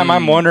the whole time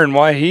I'm wondering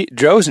why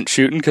Joe isn't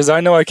shooting, because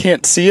I know I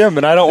can't see him,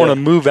 and I don't want to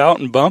move out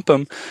and bump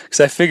him, because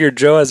I figured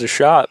Joe has a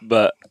shot,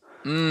 but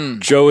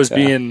Joe was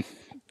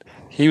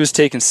he was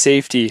taking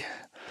safety.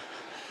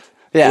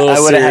 Yeah, I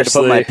would have had to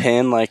put my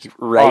pin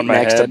right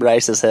next to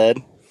Bryce's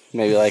head,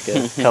 maybe like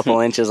a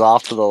couple inches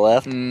off to the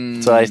left.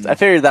 So I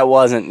figured that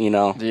wasn't,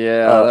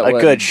 a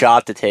good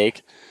shot to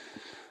take.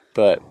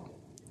 But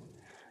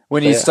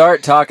when you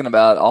start talking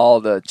about all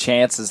the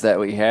chances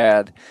that we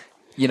had,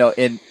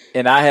 and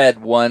I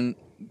had one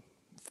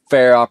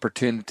fair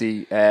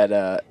opportunity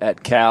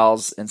at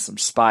cows and some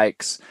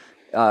spikes,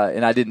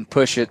 and I didn't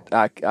push it.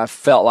 I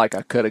felt like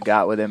I could have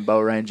got within bow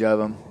range of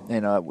them.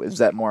 It was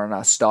that more, and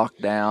I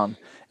stalked down.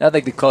 And I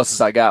think the closest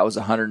I got was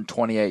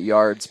 128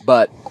 yards,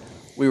 but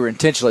we were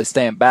intentionally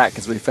staying back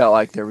because we felt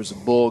like there was a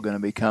bull going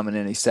to be coming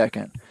any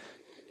second.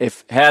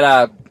 Had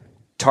I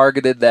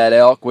targeted that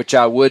elk, which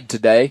I would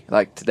today,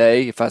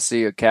 if I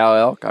see a cow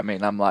elk,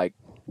 I'm like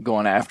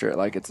going after it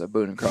like it's a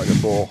Boone and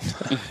Crockett bull.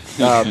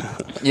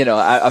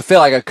 I feel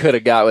like I could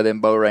have got within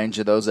bow range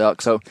of those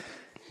elk. So,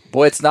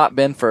 boy, it's not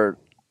been for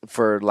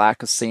for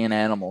lack of seeing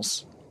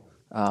animals.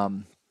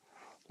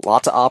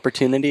 Lots of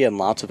opportunity and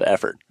lots of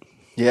effort.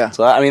 Yeah.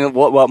 So, I mean,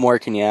 what more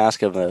can you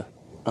ask of a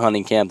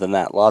hunting camp than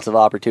that? Lots of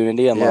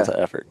opportunity and lots of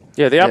effort.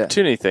 Yeah, the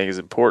opportunity thing is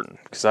important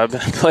because I've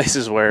been in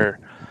places where,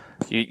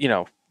 you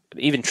know,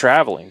 even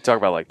traveling, talk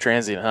about like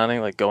transient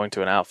hunting, like going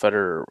to an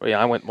outfitter.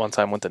 I went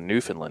to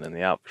Newfoundland, and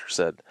the outfitter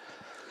said,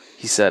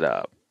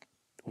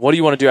 what do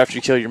you want to do after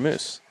you kill your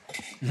moose?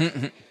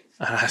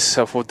 I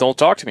said, well, don't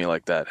talk to me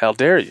like that. How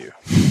dare you?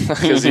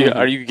 Because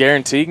are you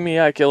guaranteeing me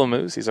I kill a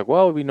moose? He's like,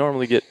 well, we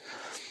normally get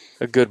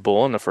a good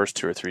bull in the first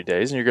 2 or 3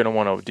 days, and you're going to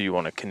want to, do you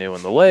want to canoe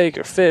in the lake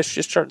or fish?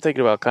 Just start thinking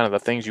about kind of the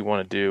things you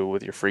want to do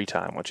with your free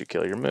time once you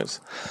kill your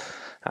moose.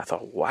 I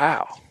thought,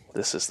 wow,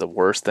 this is the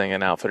worst thing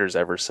an outfitter's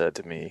ever said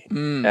to me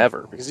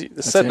ever, because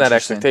setting that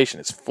expectation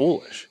is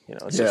foolish. You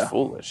know, it's just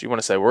foolish. You want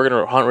to say, we're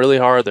going to hunt really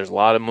hard. There's a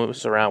lot of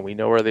moose around. We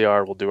know where they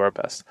are. We'll do our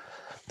best.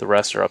 The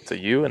rest are up to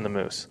you and the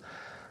moose.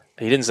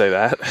 He didn't say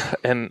that.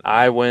 And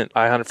I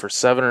hunted for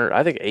 7 or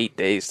I think 8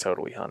 days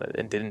total. We hunted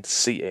and didn't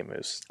see a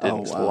moose.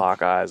 Didn't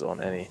lock eyes on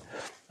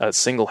a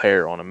single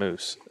hair on a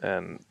moose.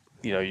 And,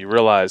 you know, you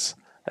realize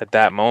at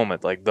that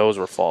moment, like, those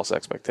were false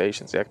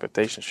expectations. The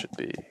expectation should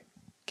be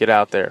get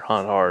out there,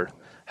 hunt hard,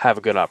 have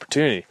a good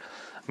opportunity.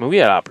 I mean, we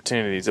had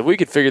opportunities. If we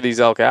could figure these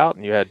elk out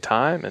and you had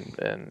time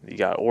and you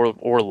got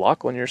or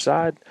luck on your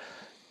side,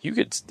 you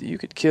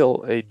could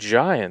kill a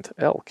giant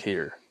elk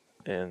here.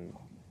 And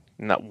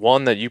not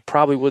one that you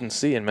probably wouldn't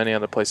see in many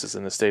other places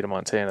in the state of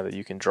Montana that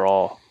you can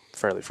draw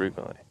fairly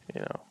frequently,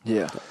 you know.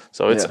 Yeah.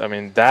 So I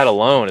mean, that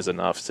alone is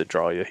enough to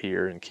draw you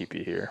here and keep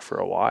you here for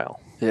a while.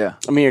 Yeah.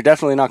 I mean, you're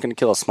definitely not going to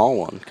kill a small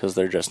one because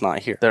they're just not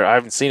here. I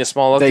haven't seen a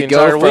small elk the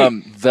entire week. They go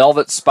from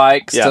velvet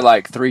spikes to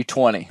like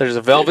 320. There's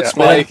a velvet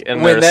spike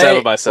and there's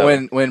a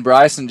 7x7. When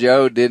Bryce and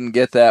Joe didn't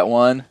get that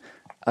one,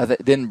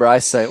 didn't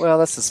Bryce say, well,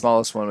 that's the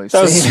smallest one we've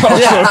seen?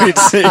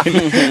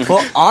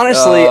 Well,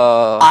 honestly,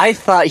 I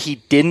thought he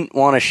didn't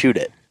want to shoot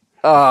it.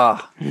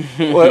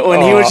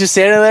 When he was just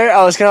standing there,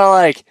 I was kind of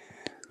like,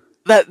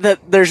 that.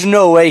 There's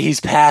no way he's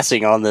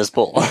passing on this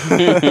bull.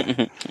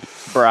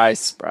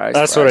 Bryce.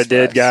 That's what I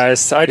did,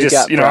 guys. I just,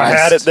 I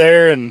had it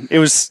there, and it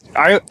was.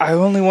 I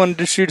only wanted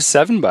to shoot a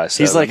 7x7.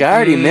 He's like, I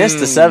already missed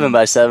a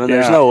 7x7.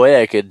 There's no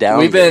way I could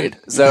downgrade.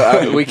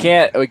 We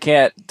can't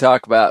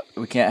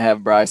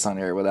have Bryce on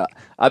here without.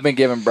 I've been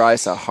giving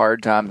Bryce a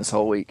hard time this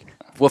whole week.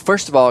 Well,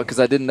 first of all, because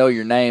I didn't know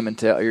your name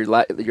until your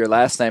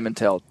last name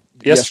until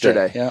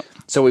yesterday. Yeah.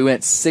 So we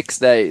went 6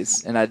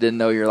 days, and I didn't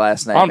know your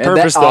last name on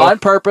purpose. On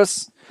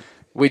purpose.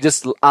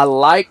 I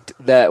liked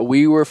that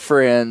we were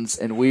friends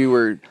and we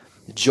were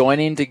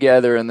joining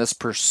together in this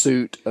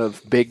pursuit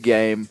of big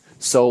game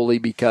solely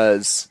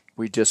because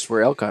we just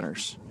were elk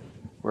hunters.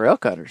 We're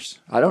elk hunters.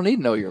 I don't need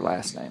to know your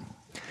last name.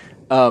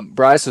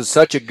 Bryce was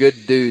such a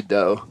good dude,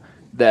 though,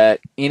 that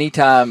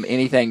anytime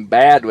anything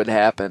bad would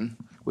happen,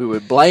 we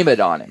would blame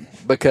it on him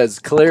because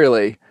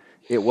clearly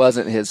it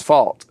wasn't his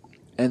fault.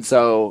 And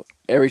so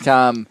every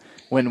time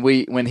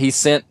when he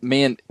sent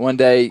me in one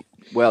day,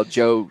 well,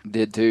 Joe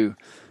did too,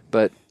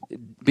 but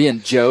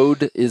being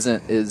Joed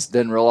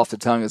doesn't roll off the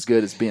tongue as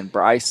good as being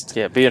Bryced.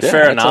 Yeah, being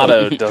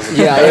Farinado doesn't.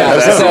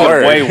 That's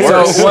way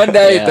worse. So one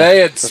day they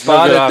had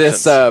spotted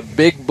this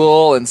big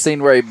bull and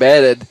seen where he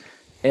bedded,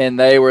 and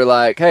they were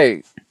like,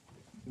 "Hey,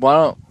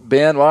 why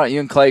don't you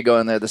and Clay go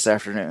in there this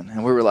afternoon?"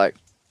 And we were like,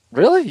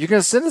 "Really? You're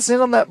going to send us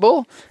in on that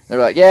bull?" They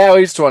were like, "Yeah,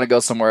 we just want to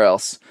go somewhere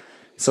else."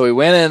 So we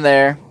went in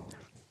there.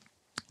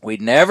 We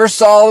never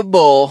saw the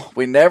bull.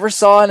 We never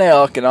saw an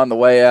elk. And on the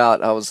way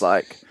out, I was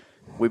like,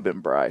 we've been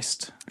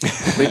Bryced.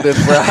 We've been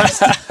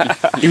Bryced.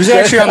 He was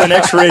actually on the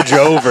next ridge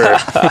over.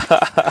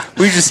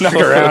 We just snuck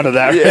around to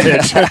that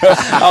ridge.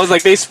 I was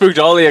like, they spooked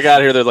all the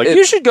out here. They're like,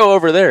 you should go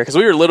over there. Because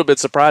we were a little bit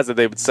surprised that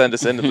they would send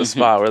us into the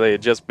spot where they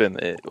had just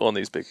been on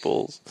these big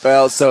bulls.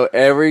 Well, so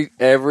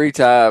every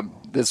time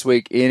this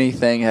week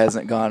anything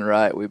hasn't gone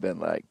right, we've been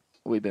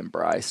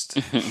Bryced.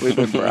 We've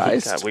been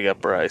Bryced. God, we got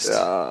Bryced.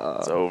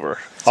 It's over.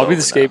 I'll be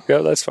the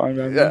scapegoat. That's fine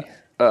by me.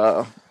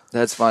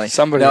 That's funny.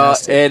 Somebody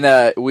has to.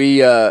 And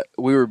we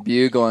were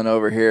bugling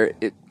over here.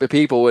 The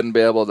people wouldn't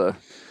be able to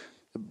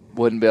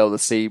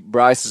see.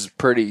 Bryce is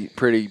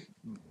pretty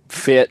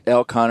fit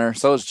elk hunter.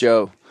 So is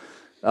Joe.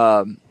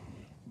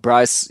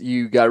 Bryce,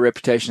 you got a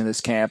reputation in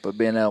this camp of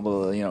being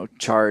able to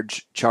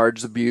charge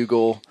the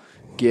bugle,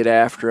 get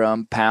after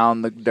them,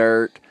 pound the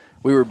dirt.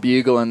 We were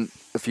bugling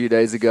a few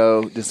days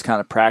ago, just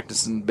kind of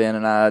practicing, Ben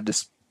and I,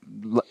 just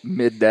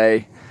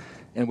midday.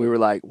 And we were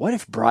like, what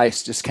if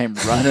Bryce just came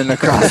running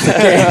across the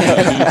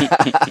canyon?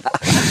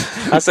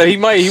 I said he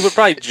would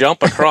probably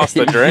jump across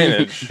the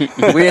drainage.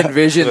 We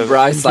envisioned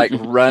Bryce like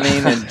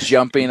running and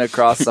jumping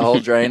across the whole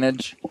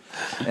drainage.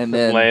 And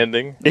then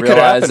landing.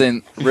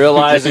 Realizing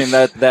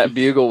that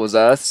bugle was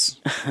us.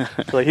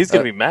 Like, he's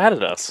going to be mad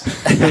at us.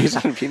 He's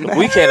gonna be mad.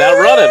 We can't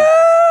outrun him.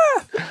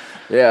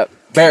 Yeah.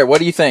 Bear, what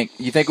do you think?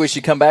 You think we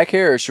should come back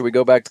here or should we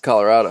go back to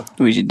Colorado?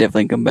 We should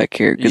definitely come back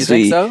here. You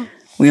think so?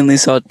 We only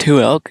saw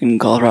 2 elk in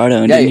Colorado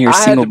and didn't hear a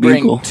single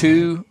bugle.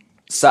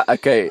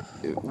 Okay,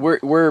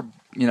 we're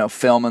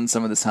filming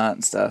some of this hunt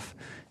and stuff,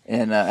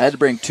 and I had to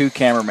bring 2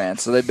 cameramen.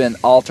 So they've been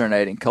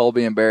alternating.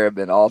 Colby and Bear have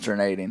been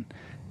alternating,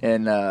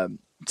 and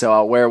so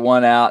I'll wear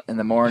one out in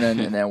the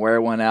morning and then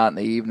wear one out in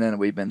the evening. And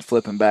we've been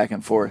flipping back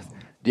and forth.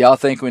 Do y'all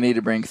think we need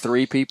to bring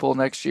 3 people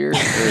next year?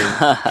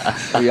 Or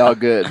are y'all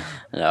good?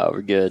 No,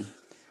 we're good.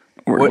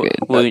 We're good.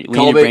 We need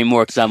to bring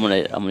more because I'm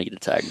gonna get a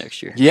tag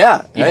next year.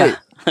 Yeah. Hey.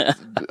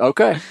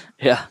 Okay.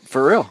 Yeah.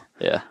 For real.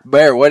 Yeah.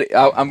 Bear,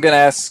 I'm going to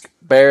ask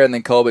Bear and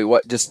then Colby,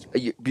 what just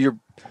your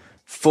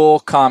full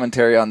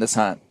commentary on this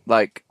hunt.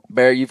 Like,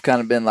 Bear, you've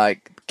kind of been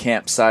like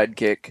camp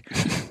sidekick.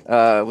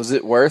 Was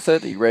it worth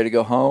it? Are you ready to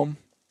go home?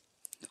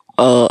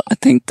 I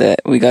think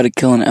that we got to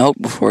kill an elk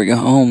before we go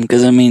home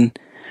because, I mean,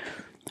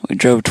 we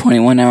drove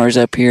 21 hours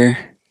up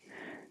here,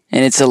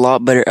 and it's a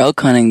lot better elk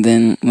hunting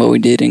than what we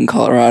did in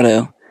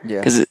Colorado. Yeah.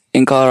 Because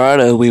in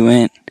Colorado, we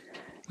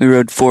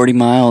rode 40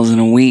 miles in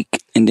a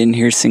week and didn't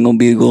hear a single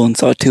bugle and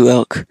saw 2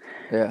 elk.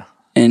 Yeah.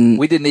 And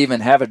we didn't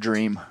even have a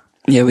dream.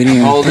 Yeah, we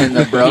didn't. Holding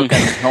the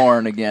broken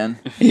horn again.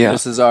 Yeah.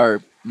 This is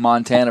our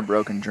Montana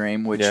broken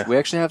dream, which we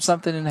actually have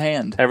something in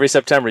hand. Every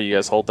September, you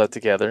guys hold that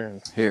together.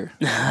 Here,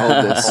 hold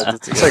this.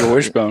 It's like a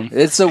wishbone.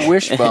 It's a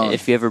wishbone.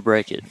 If you ever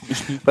break it.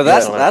 But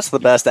that's the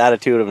best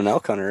attitude of an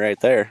elk hunter right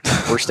there.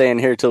 We're staying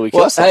here till we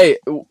kill something.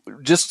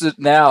 Hey,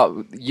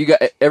 now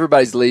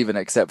everybody's leaving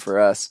except for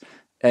us,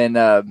 and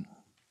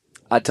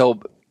I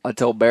told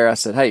Bear, I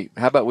said, hey,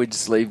 how about we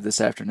just leave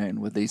this afternoon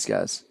with these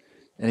guys?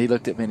 And he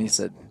looked at me and he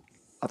said,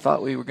 I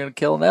thought we were going to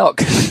kill an elk.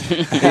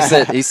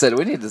 he said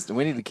we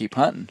need to keep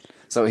hunting.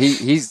 So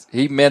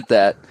he meant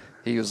that.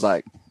 He was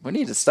like, we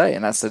need to stay.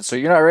 And I said, so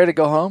you're not ready to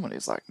go home? And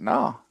he's like,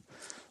 no.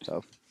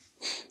 So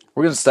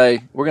we're going to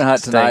stay. We're going to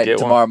hunt tonight,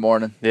 tomorrow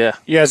morning. Yeah.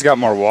 You guys got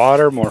more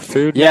water, more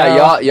food? Yeah,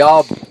 now?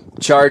 y'all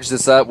charged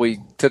us up. We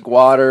took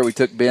water. We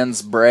took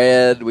Ben's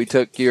bread. We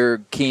took your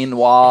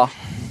quinoa,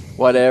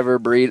 whatever.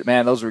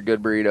 Man, those were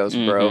good burritos,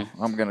 bro.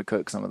 I'm going to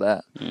cook some of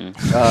that.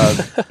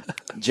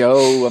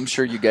 Joe, I'm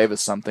sure you gave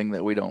us something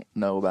that we don't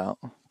know about.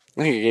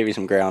 I think I gave you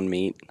some ground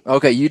meat.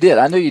 Okay, you did.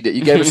 I knew you did.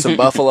 You gave us some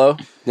buffalo.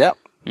 Yep.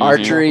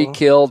 Archery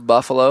killed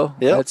buffalo.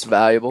 Yep. That's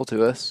valuable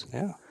to us.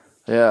 Yeah.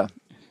 Yeah.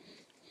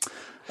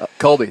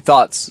 Colby,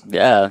 thoughts?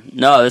 Yeah.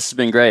 No, this has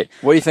been great.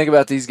 What do you think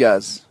about these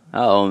guys?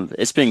 Oh,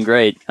 it's been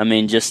great. I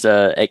mean, just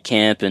at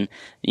camp and,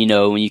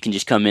 when you can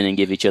just come in and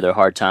give each other a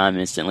hard time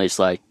instantly, it's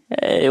like,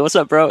 hey, what's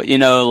up, bro?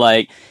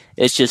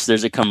 It's just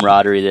there's a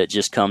camaraderie that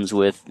just comes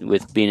with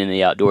being in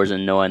the outdoors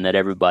and knowing that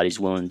everybody's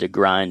willing to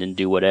grind and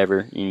do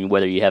whatever,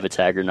 whether you have a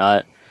tag or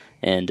not.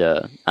 And,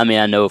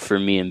 I know for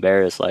me and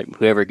Bear, it's like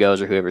whoever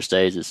goes or whoever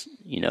stays is,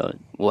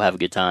 we'll have a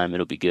good time.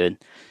 It'll be good.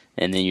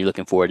 And then you're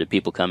looking forward to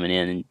people coming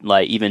in and,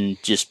 like, even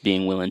just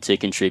being willing to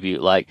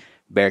contribute. Like,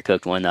 Bear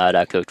cooked one night,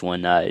 I cooked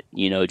one night,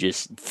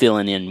 just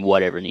filling in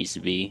whatever needs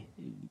to be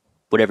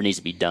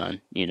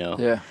done,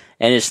 Yeah.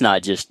 And it's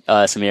not just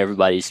us. I mean,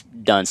 everybody's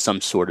done some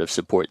sort of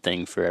support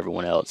thing for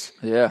everyone else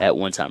at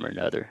one time or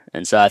another.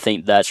 And so I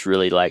think that's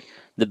really, like,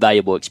 the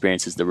valuable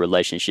experiences, the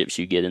relationships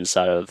you get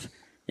inside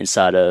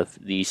of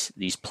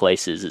these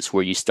places. It's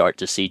where you start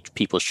to see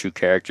people's true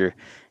character.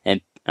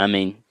 And, I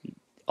mean,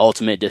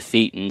 ultimate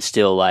defeat and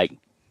still, like,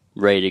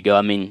 ready to go.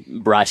 I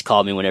mean, Bryce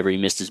called me whenever he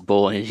missed his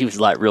bull, and he was,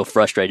 like, real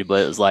frustrated,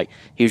 but it was like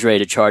he was ready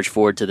to charge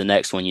forward to the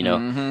next one,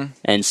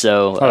 And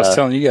so I was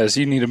telling you guys,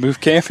 you need to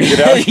move camp and get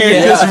out of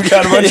here because we've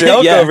got a bunch of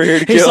elk over here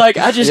to kill. He's like,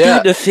 I just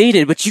got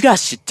defeated, but you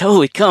guys should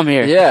totally come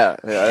here. Yeah.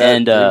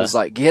 And he was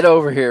like, get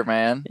over here,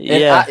 man.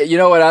 Yeah. And you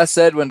know what I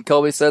said when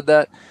Colby said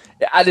that?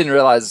 I didn't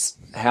realize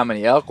how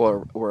many elk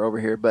were over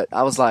here, but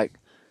I was like,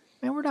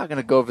 man, we're not going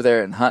to go over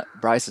there and hunt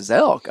Bryce's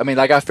elk. I mean,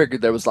 like, I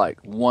figured there was like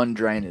one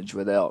drainage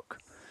with elk.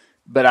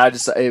 But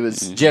it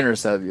was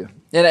generous of you,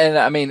 and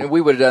I mean, we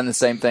would have done the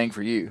same thing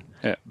for you.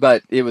 Yeah.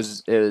 But it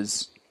was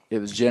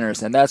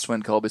generous, and that's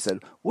when Colby said,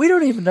 "We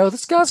don't even know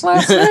this guy's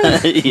last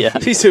name." Yeah,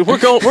 he said, "We're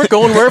going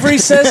wherever he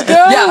says go."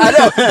 Yeah, I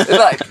know.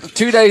 Like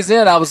 2 days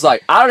in, I was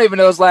like, "I don't even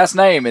know his last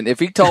name," and if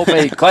he told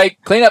me, "Clay,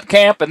 clean up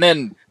camp and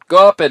then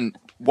go up and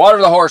water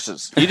the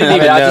horses," you didn't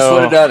even know. I just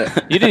would have done it.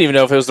 You didn't even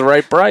know if it was the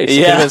right Bryce.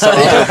 Yeah.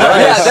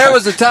 There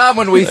was a time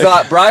when we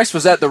thought Bryce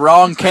was at the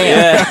wrong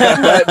camp.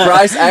 But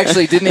Bryce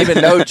actually didn't even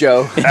know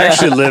Joe. I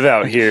actually live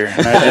out here.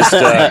 And I just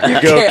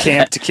go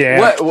camp to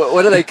camp.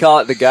 What do they call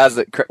it? The guys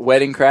that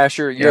wedding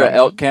crasher? You're an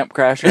elk camp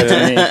crasher.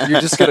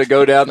 You're just going to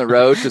go down the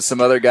road to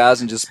some other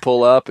guys and just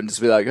pull up and just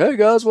be like, "Hey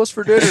guys, what's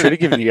for dinner?" Should have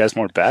given you guys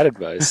more bad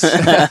advice.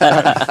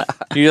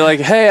 You're like,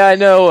 "Hey, I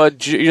know."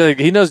 You're like,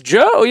 "He knows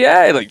Joe."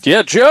 Yeah. You're like,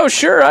 "Yeah, Joe.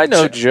 Sure, I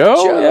know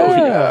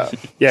Joe.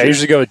 Yeah, I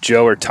usually go with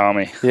Joe or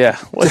Tommy. Yeah.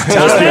 What's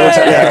Tommy?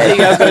 You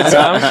guys know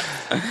Tommy?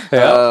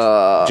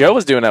 Yeah. Joe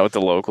was doing that with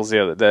the locals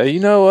the other day. You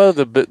know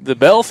the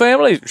Bell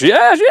family?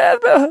 Yeah. Yeah,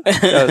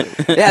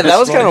 that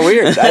was kind of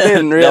weird. I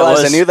didn't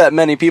realize I knew that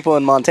many people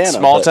in Montana.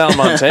 Small town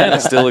Montana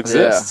still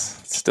exists.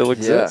 Yeah. It still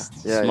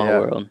exists. Yeah. Small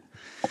world.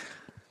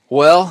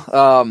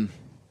 Well,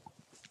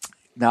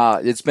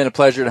 it's been a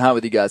pleasure to hunt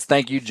with you guys.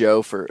 Thank you,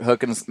 Joe, for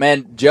hooking us.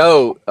 Man,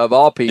 Joe, of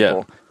all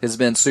people, has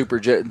been super.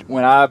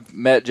 When I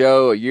met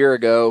Joe a year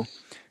ago,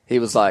 he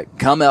was like,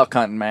 "Come elk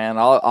hunting, man.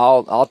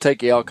 I'll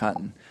take you elk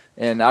hunting."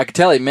 And I could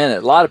tell he meant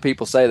it. A lot of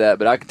people say that,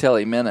 but I could tell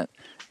he meant it.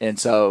 And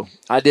so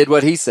I did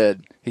what he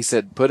said. He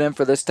said, put in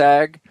for this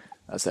tag.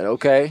 I said,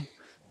 okay.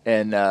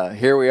 And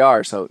here we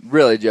are. So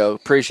really, Joe,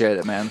 appreciate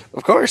it, man.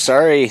 Of course.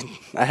 Sorry,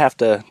 I have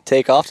to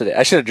take off today.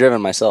 I should have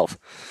driven myself.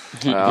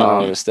 I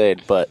would have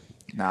stayed, but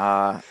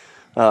nah.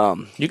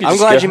 I'm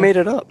glad you made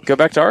it up. Go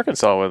back to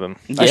Arkansas with him.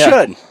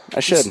 Yeah. I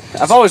should.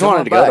 I've always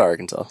wanted to go to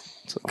Arkansas.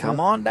 So, come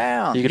on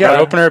down. You got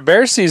to open our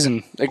bear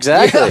season.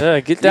 Exactly. Yeah,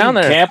 get down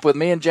there. Camp with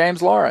me and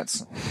James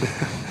Lawrence.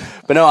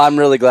 But no, I'm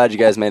really glad you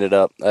guys made it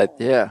up.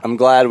 Yeah. I'm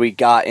glad we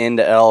got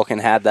into elk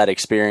and had that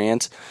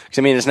experience. Because,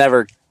 I mean, it's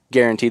never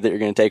guaranteed that you're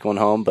going to take one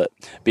home, but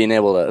being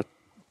able to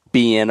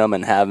be in them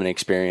and have an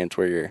experience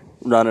where you're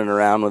running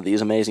around with these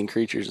amazing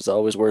creatures is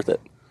always worth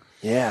it.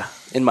 Yeah.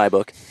 In my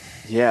book.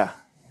 Yeah.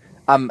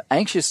 I'm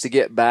anxious to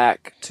get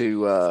back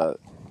to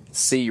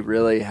see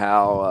really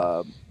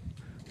how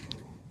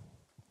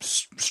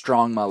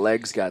strong my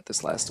legs got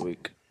this last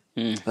week.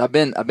 I've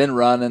been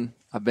running.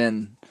 I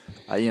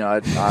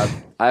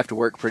have to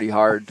work pretty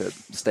hard to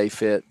stay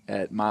fit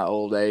at my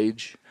old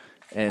age,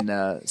 and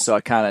so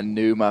I kind of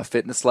knew my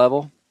fitness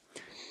level,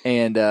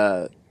 and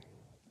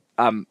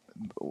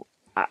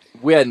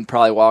we hadn't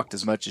probably walked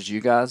as much as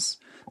you guys,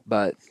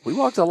 but we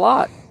walked a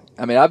lot.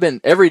 I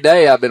mean, every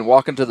day I've been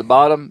walking to the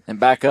bottom and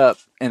back up,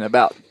 and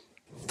about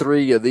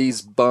 3 of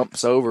these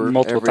bumps over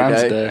multiple every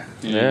times day.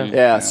 a day.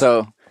 Yeah.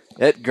 So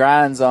it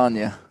grinds on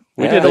you.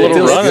 We did a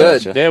little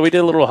running. Yeah, we did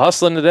a little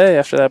hustling today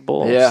after that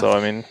bull. Yeah. So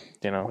I mean,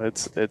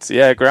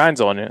 it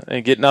grinds on you.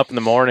 And getting up in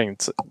the morning,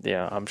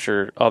 I'm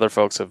sure other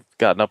folks have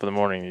gotten up in the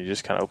morning and you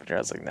just kind of open your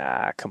eyes like,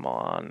 nah, come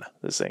on,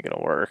 this ain't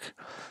gonna work.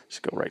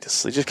 Just go right to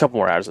sleep. Just a couple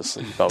more hours of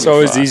sleep. It's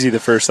always easy the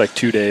first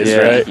 2 days,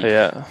 right?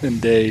 Yeah. Then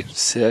day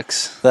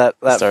 6. That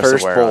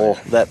first bull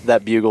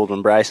that bugled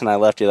when Bryce and I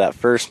left you that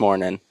first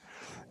morning,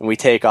 and we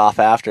take off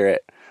after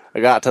it. I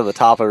got to the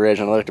top of the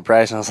ridge and I looked at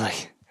Bryce and I was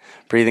like,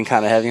 breathing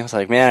kind of heavy. I was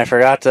like, man, I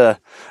forgot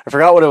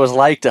what it was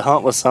like to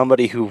hunt with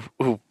somebody who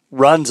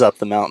runs up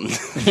the mountain.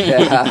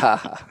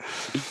 Yeah.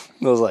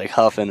 It was like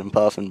huffing and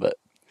puffing, but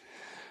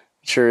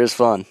it sure is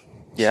fun.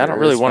 Yeah, I don't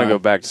really want to go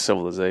back to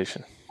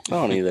civilization. I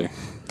don't either.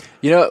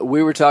 You know,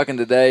 we were talking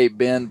today,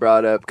 Ben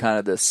brought up kind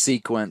of the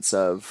sequence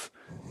of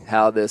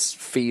how this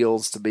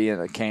feels to be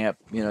in a camp.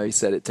 You know, he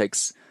said it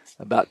takes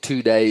about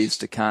 2 days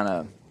to kind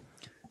of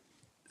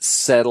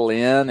settle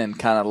in and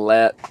kind of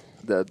let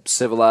the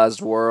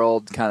civilized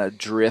world kind of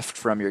drift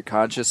from your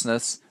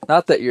consciousness.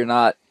 Not that you're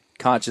not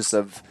conscious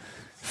of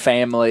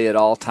family at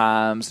all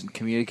times and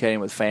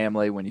communicating with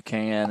family when you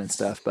can and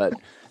stuff, but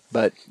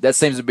that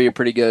seems to be a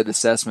pretty good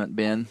assessment,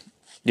 Ben.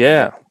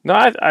 Yeah. No,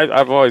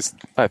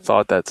 I've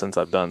thought that since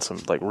I've done some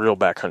real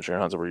backcountry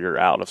hunts where you're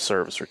out of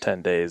service for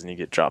 10 days and you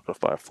get dropped off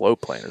by a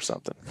float plane or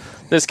something.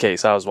 In this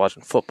case, I was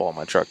watching football in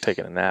my truck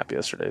taking a nap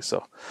yesterday,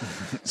 so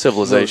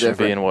civilization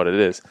being what it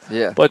is.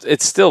 Yeah. But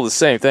it's still the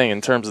same thing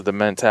in terms of the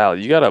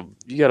mentality. You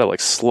gotta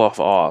slough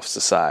off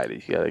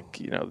society. You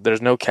gotta,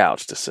 there's no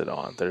couch to sit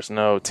on. There's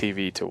no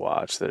TV to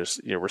watch.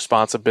 Your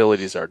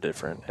responsibilities are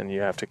different, and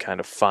you have to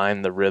kind of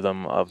find the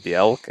rhythm of the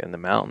elk and the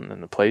mountain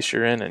and the place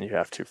you're in, and you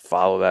have to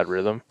follow that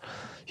rhythm.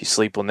 You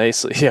sleep when they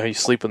sleep. You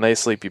sleep when they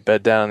sleep. You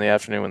bed down in the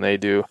afternoon when they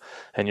do,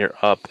 and you're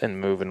up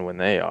and moving when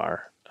they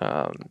are.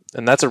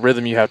 And that's a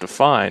rhythm you have to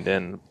find.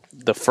 And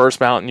the first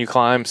mountain you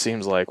climb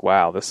seems like,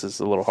 wow, this is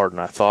a little harder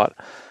than I thought.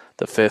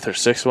 The 5th or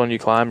 6th one you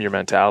climb, your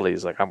mentality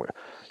is like,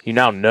 you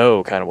now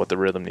know kind of what the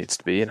rhythm needs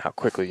to be and how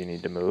quickly you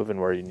need to move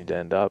and where you need to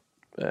end up.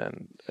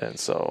 And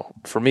so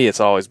for me, it's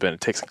always been,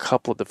 it takes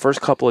the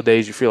first couple of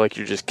days, you feel like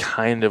you're just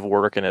kind of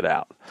working it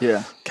out.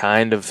 Yeah.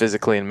 Kind of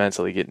physically and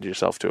mentally getting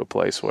yourself to a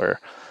place where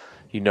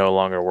you no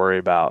longer worry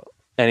about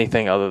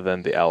anything other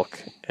than the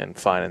elk and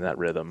finding that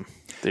rhythm.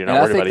 You're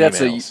not worried about emails. I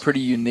think that's a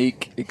pretty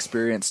unique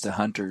experience to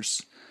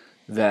hunters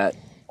that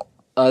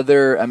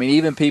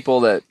even people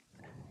that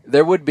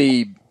there would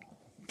be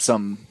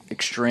some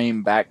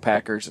extreme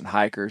backpackers and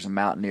hikers and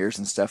mountaineers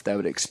and stuff that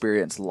would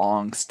experience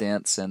long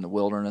stints in the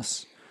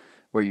wilderness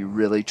where you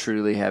really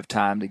truly have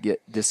time to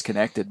get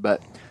disconnected.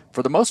 But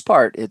for the most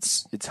part,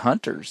 it's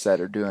hunters that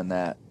are doing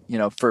that.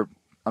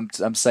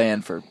 I'm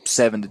saying for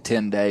 7 to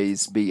 10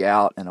 days, be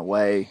out and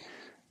away.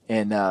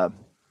 And,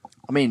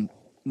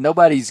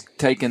 nobody's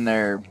taking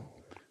their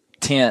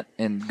tent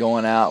and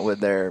going out with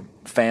their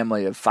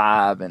family of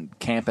 5 and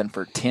camping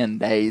for 10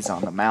 days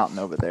on the mountain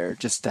over there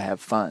just to have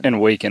fun. And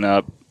waking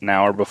up an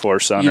hour before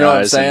sunrise. You know what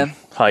I'm saying?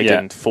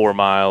 Hiking 4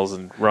 miles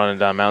and running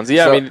down mountains.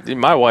 Yeah, so,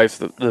 my wife,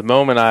 the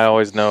moment I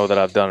always know that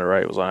I've done it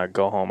right was when I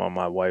go home and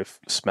my wife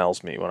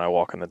smells me when I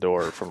walk in the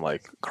door from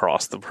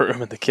across the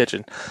room in the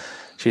kitchen.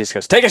 She just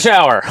goes, take a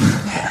shower.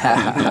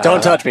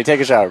 Don't touch me. Take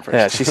a shower first.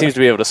 Yeah, she seems to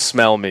be able to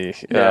smell me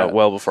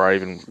well before I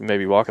even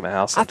maybe walk in the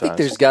house sometimes. I think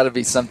there's got to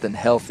be something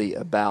healthy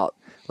about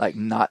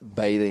not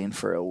bathing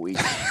for a week.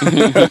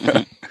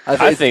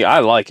 I think I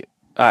like it.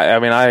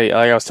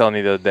 I was telling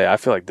you the other day, I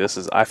feel like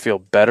I feel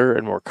better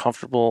and more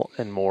comfortable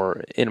and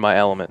more in my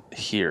element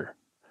here.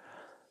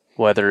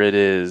 Whether it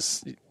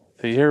is, did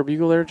you hear a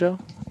bugle there, Joe?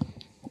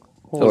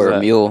 Or a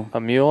mule. A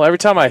mule. Every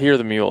time I hear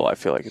the mule, I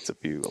feel like it's a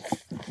bugle.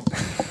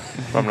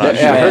 I'm not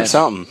Yeah, I sure. heard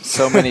something.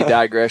 So many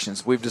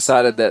digressions. We've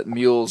decided that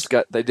mules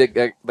got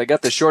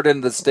the short end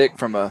of the stick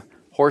from a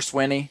horse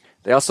whinny.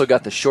 They also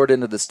got the short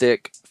end of the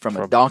stick from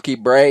a donkey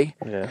bray.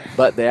 Yeah.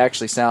 But they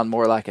actually sound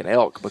more like an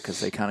elk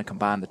because they kind of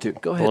combine the two.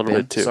 Go ahead, A little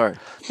Ben. bit too. Sorry.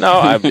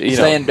 No,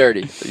 Staying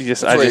dirty.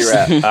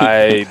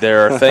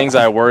 There are things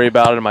I worry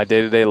about in my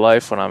day-to-day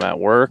life when I'm at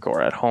work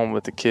or at home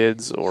with the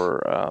kids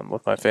or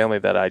with my family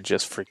that I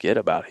just forget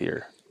about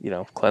here.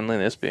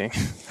 Cleanliness being,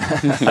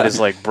 I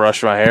just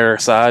brush my hair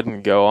aside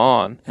and go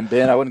on. And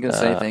Ben, I wasn't going to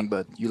say anything,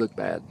 but you look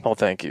bad. Oh,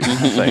 thank you.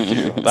 Thank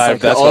you. Like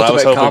That's what I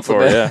was hoping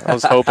compliment. for. Yeah, I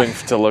was hoping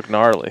to look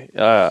gnarly.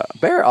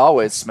 Bear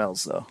always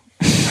smells, though.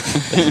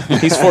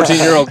 He's a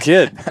 14-year-old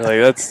kid.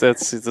 That's the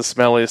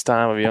smelliest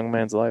time of a young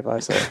man's life,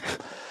 I say.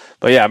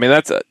 But yeah, I mean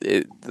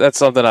that's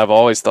something I've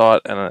always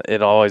thought, and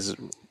it always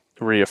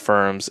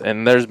reaffirms.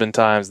 And there's been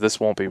times, this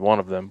won't be one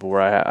of them, but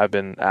where I've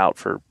been out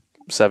for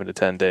 7 to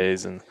 10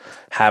 days and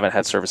haven't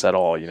had service at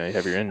all. You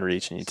have your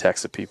inReach and you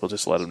text the people,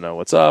 just let them know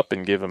what's up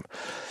and give them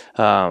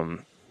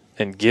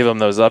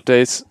those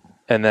updates.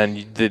 And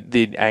then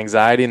the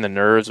anxiety and the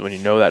nerves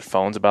when that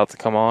phone's about to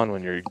come on,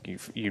 when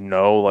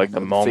the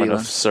moment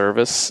of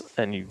service,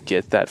 and you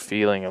get that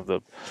feeling of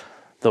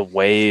the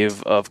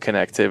wave of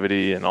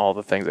connectivity and all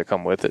the things that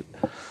come with it.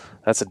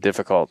 That's a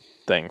difficult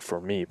thing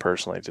for me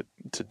personally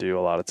to do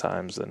a lot of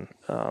times. And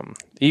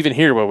even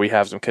here where we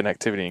have some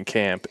connectivity in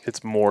camp,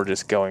 it's more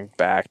just going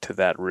back to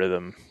that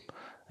rhythm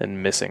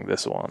and missing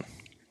this one.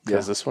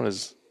 Because this one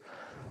is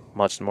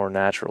much more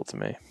natural to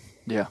me.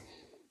 Yeah.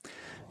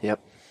 Yep.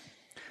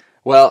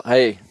 Well,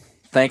 hey,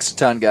 thanks a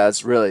ton,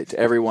 guys, really, to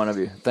every one of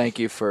you. Thank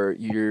you for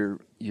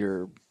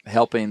your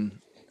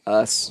helping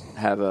us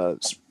have a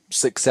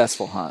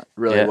successful hunt.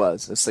 Really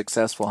was a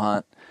successful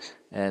hunt.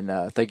 And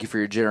thank you for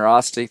your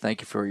generosity.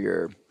 Thank you for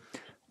your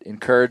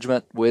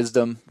encouragement,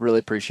 wisdom. Really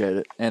appreciate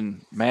it.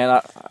 And,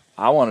 man,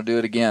 I want to do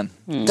it again.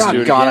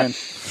 Doggone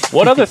it.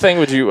 What other thing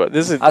would you...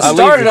 I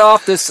started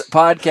off this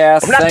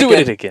podcast I'm not doing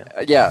it again.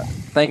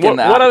 Thinking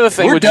that... What other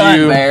thing we're would done,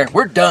 you... Mayor.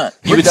 We're done.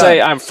 You would say,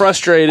 I'm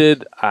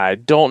frustrated. I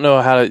don't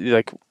know how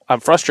to...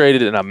 I'm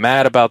frustrated and I'm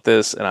mad about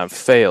this and I've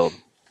failed.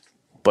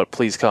 But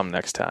please come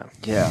next time.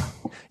 Yeah.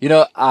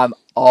 I'm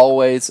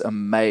always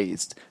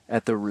amazed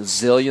at the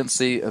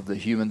resiliency of the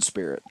human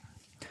spirit.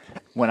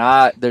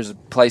 There's a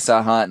place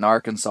I hunt in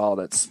Arkansas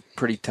that's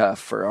pretty tough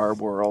for our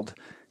world,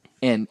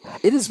 and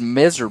it is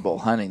miserable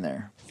hunting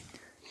there.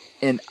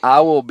 And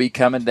I will be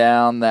coming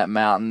down that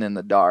mountain in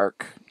the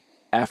dark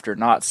after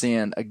not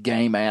seeing a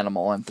game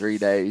animal in 3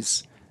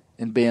 days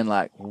and being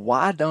like,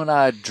 why don't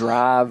I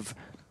drive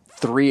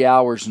 3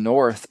 hours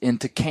north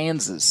into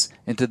Kansas,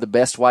 into the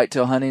best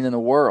whitetail hunting in the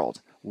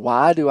world?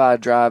 Why do I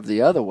drive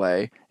the other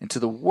way into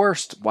the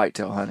worst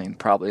whitetail hunting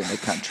probably in the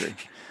country?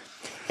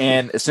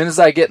 And as soon as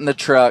I get in the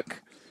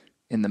truck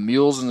and the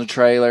mule's in the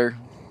trailer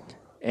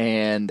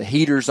and the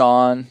heater's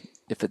on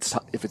if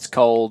it's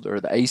cold, or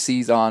the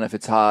AC's on if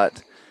it's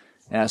hot,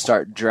 and I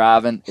start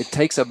driving, it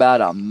takes about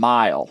a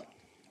mile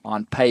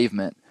on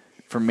pavement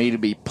for me to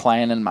be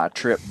planning my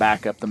trip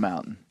back up the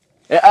mountain.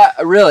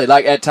 Really,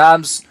 at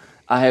times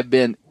I have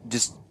been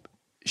just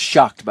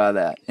shocked by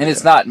that. And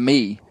it's not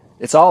me.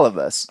 It's all of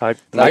us. I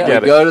get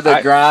it. You go to the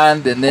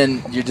grind, and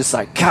then you're just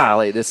like,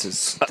 golly, this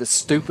is the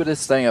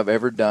stupidest thing I've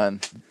ever done.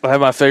 I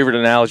have my favorite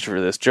analogy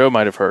for this. Joe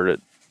might have heard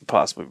it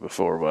possibly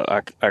before,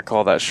 but I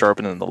call that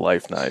sharpening the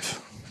life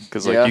knife.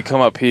 Because you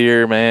come up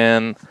here,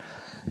 man,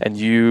 and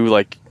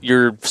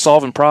you're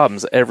solving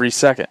problems every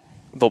second.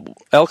 The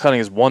elk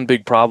hunting is one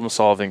big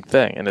problem-solving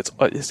thing, and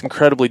it's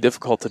incredibly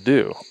difficult to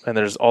do. And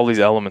there's all these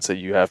elements that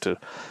you have to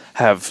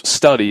have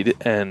studied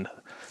and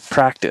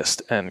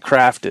practiced and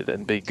crafted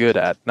and be good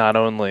at, not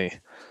only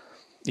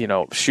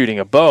shooting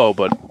a bow,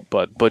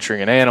 but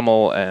butchering an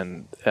animal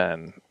and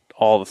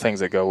all the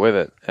things that go with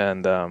it.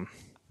 And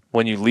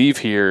when you leave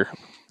here,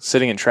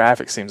 sitting in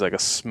traffic seems like a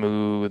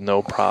smooth,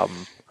 no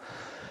problem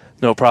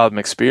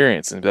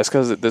experience. And that's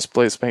because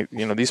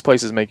these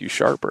places make you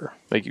sharper,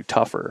 make you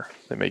tougher.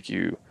 They make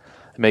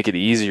it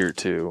easier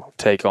to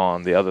take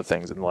on the other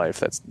things in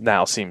life that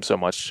now seem so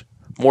much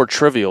more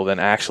trivial than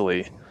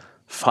actually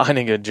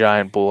finding a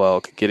giant bull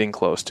elk, getting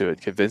close to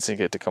it, convincing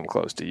it to come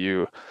close to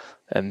you,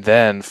 and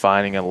then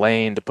finding a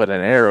lane to put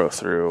an arrow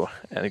through,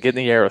 and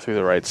getting the arrow through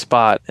the right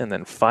spot, and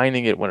then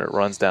finding it when it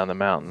runs down the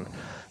mountain,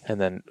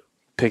 and then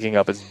picking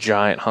up its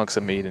giant hunks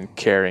of meat and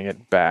carrying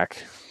it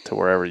back to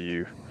wherever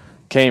you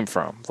came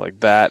from.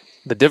 Like that,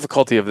 the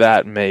difficulty of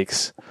that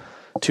makes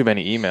too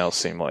many emails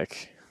seem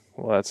like,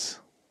 well,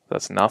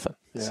 that's nothing.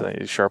 Yeah. So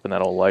you sharpen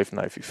that old life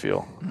knife, you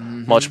feel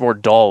much more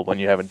dull when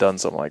you haven't done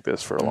something like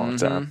this for a long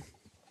time.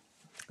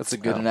 That's a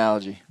good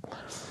analogy.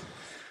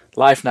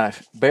 Life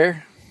knife.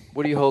 Bear,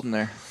 what are you holding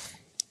there?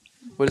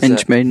 What is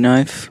that? Benchmade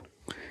knife.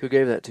 Who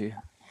gave that to you?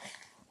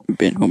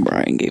 Ben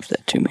O'Brien gave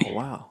that to me. Oh,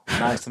 wow.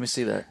 Nice. Let me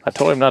see that. I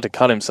told him not to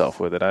cut himself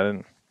with it.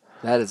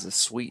 That is a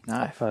sweet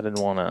knife. I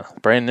didn't want to.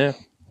 Brand new.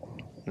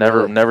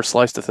 Never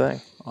sliced a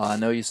thing. Well, I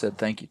know you said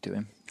thank you to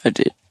him. I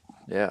did.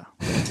 Yeah.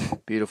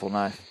 Beautiful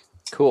knife.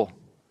 Cool.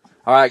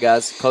 All right,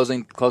 guys.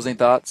 Closing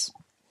thoughts.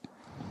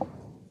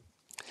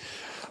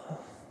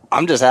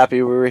 I'm just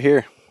happy we were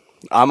here.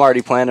 I'm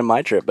already planning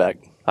my trip back.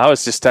 I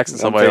was just texting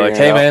somebody like,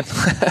 "Hey, man,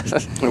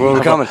 when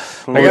we're coming.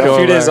 I got a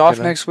few days off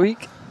next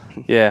week.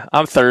 Yeah,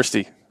 I'm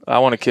thirsty. I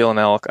want to kill an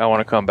elk. I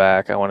want to come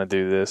back. I want to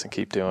do this and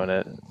keep doing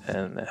it.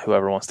 And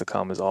whoever wants to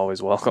come is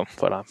always welcome.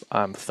 But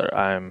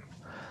I'm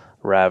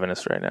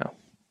ravenous right now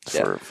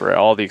for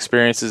all the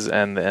experiences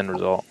and the end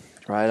result.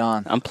 Right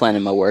on. I'm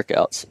planning my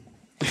workouts.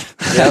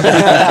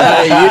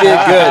 Hey, you did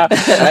good.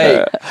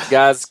 Hey,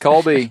 guys,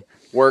 Colby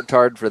worked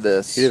hard for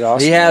this. He did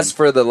awesome. He has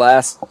for the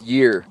last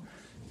year.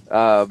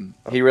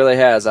 He really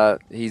has.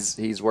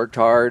 He's worked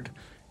hard,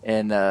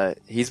 and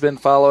he's been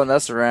following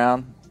us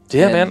around.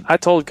 Yeah, and man. I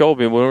told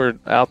Colby when we were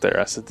out there,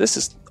 I said, this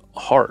is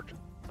hard.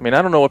 I mean,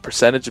 I don't know what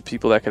percentage of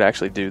people that could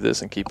actually do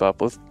this and keep up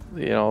with,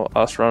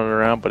 us running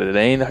around, but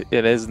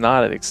it is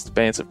not an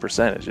expansive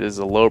percentage. It is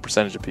a low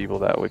percentage of people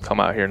that would come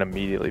out here and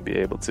immediately be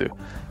able to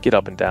get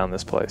up and down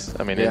this place.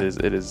 I mean, it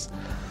is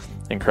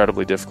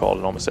incredibly difficult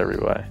in almost every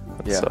way.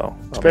 Yeah. So,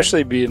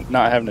 especially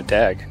not having a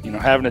tag.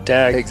 Having a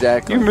tag.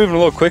 Exactly. You're moving a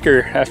little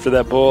quicker after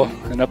that bull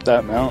and up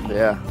that mountain.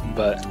 Yeah.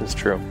 But it's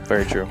true.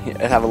 Very true.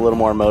 Have a little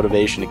more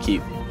motivation to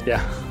keep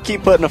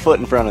putting a foot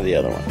in front of the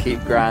other one.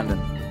 Keep grinding.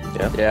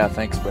 Yeah. Yeah,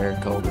 thanks, Bear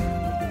and Colby.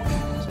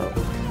 So,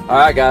 all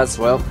right, guys.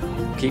 Well,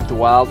 keep the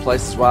wild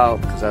places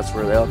wild, because that's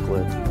where the elk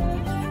live.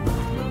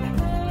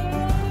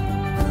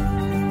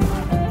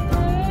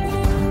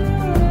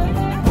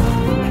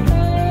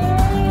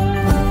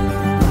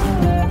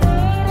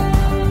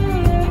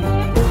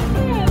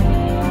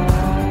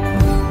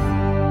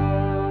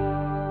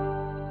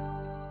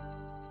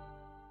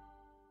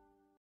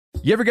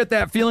 You ever get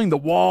that feeling the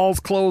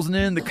walls closing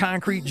in, the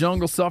concrete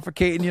jungle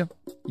suffocating you?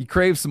 You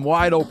crave some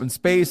wide open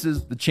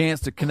spaces, the chance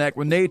to connect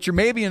with nature,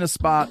 maybe in a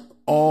spot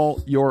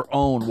all your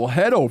own. Well,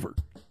 head over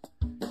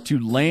to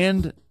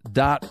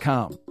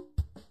land.com.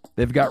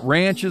 They've got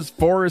ranches,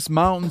 forests,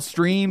 mountains,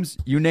 streams,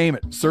 you name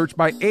it. Search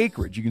by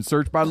acreage. You can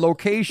search by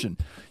location.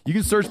 You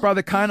can search by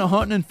the kind of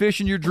hunting and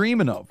fishing you're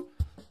dreaming of.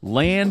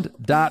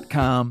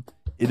 Land.com.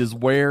 It is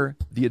where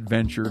the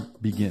adventure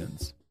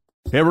begins.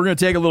 Hey, we're going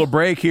to take a little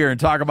break here and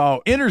talk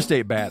about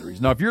Interstate batteries.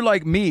 Now, if you're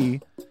like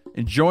me,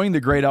 enjoying the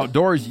great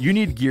outdoors, you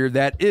need gear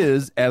that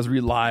is as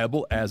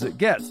reliable as it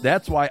gets.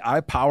 That's why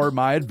I power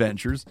my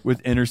adventures with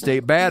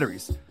Interstate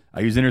batteries. I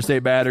use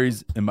Interstate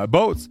batteries in my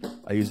boats.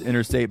 I use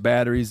Interstate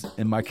batteries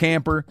in my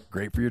camper.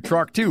 Great for your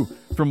truck, too.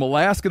 From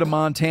Alaska to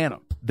Montana,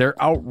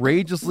 they're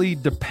outrageously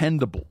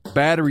dependable.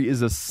 Battery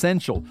is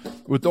essential.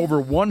 With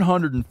over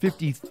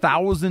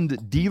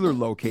 150,000 dealer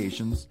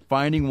locations,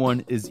 finding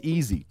one is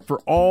easy. For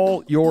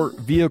all your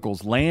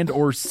vehicles, land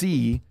or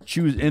sea,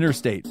 choose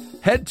Interstate.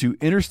 Head to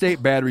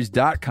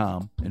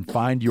interstatebatteries.com and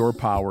find your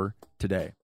power today.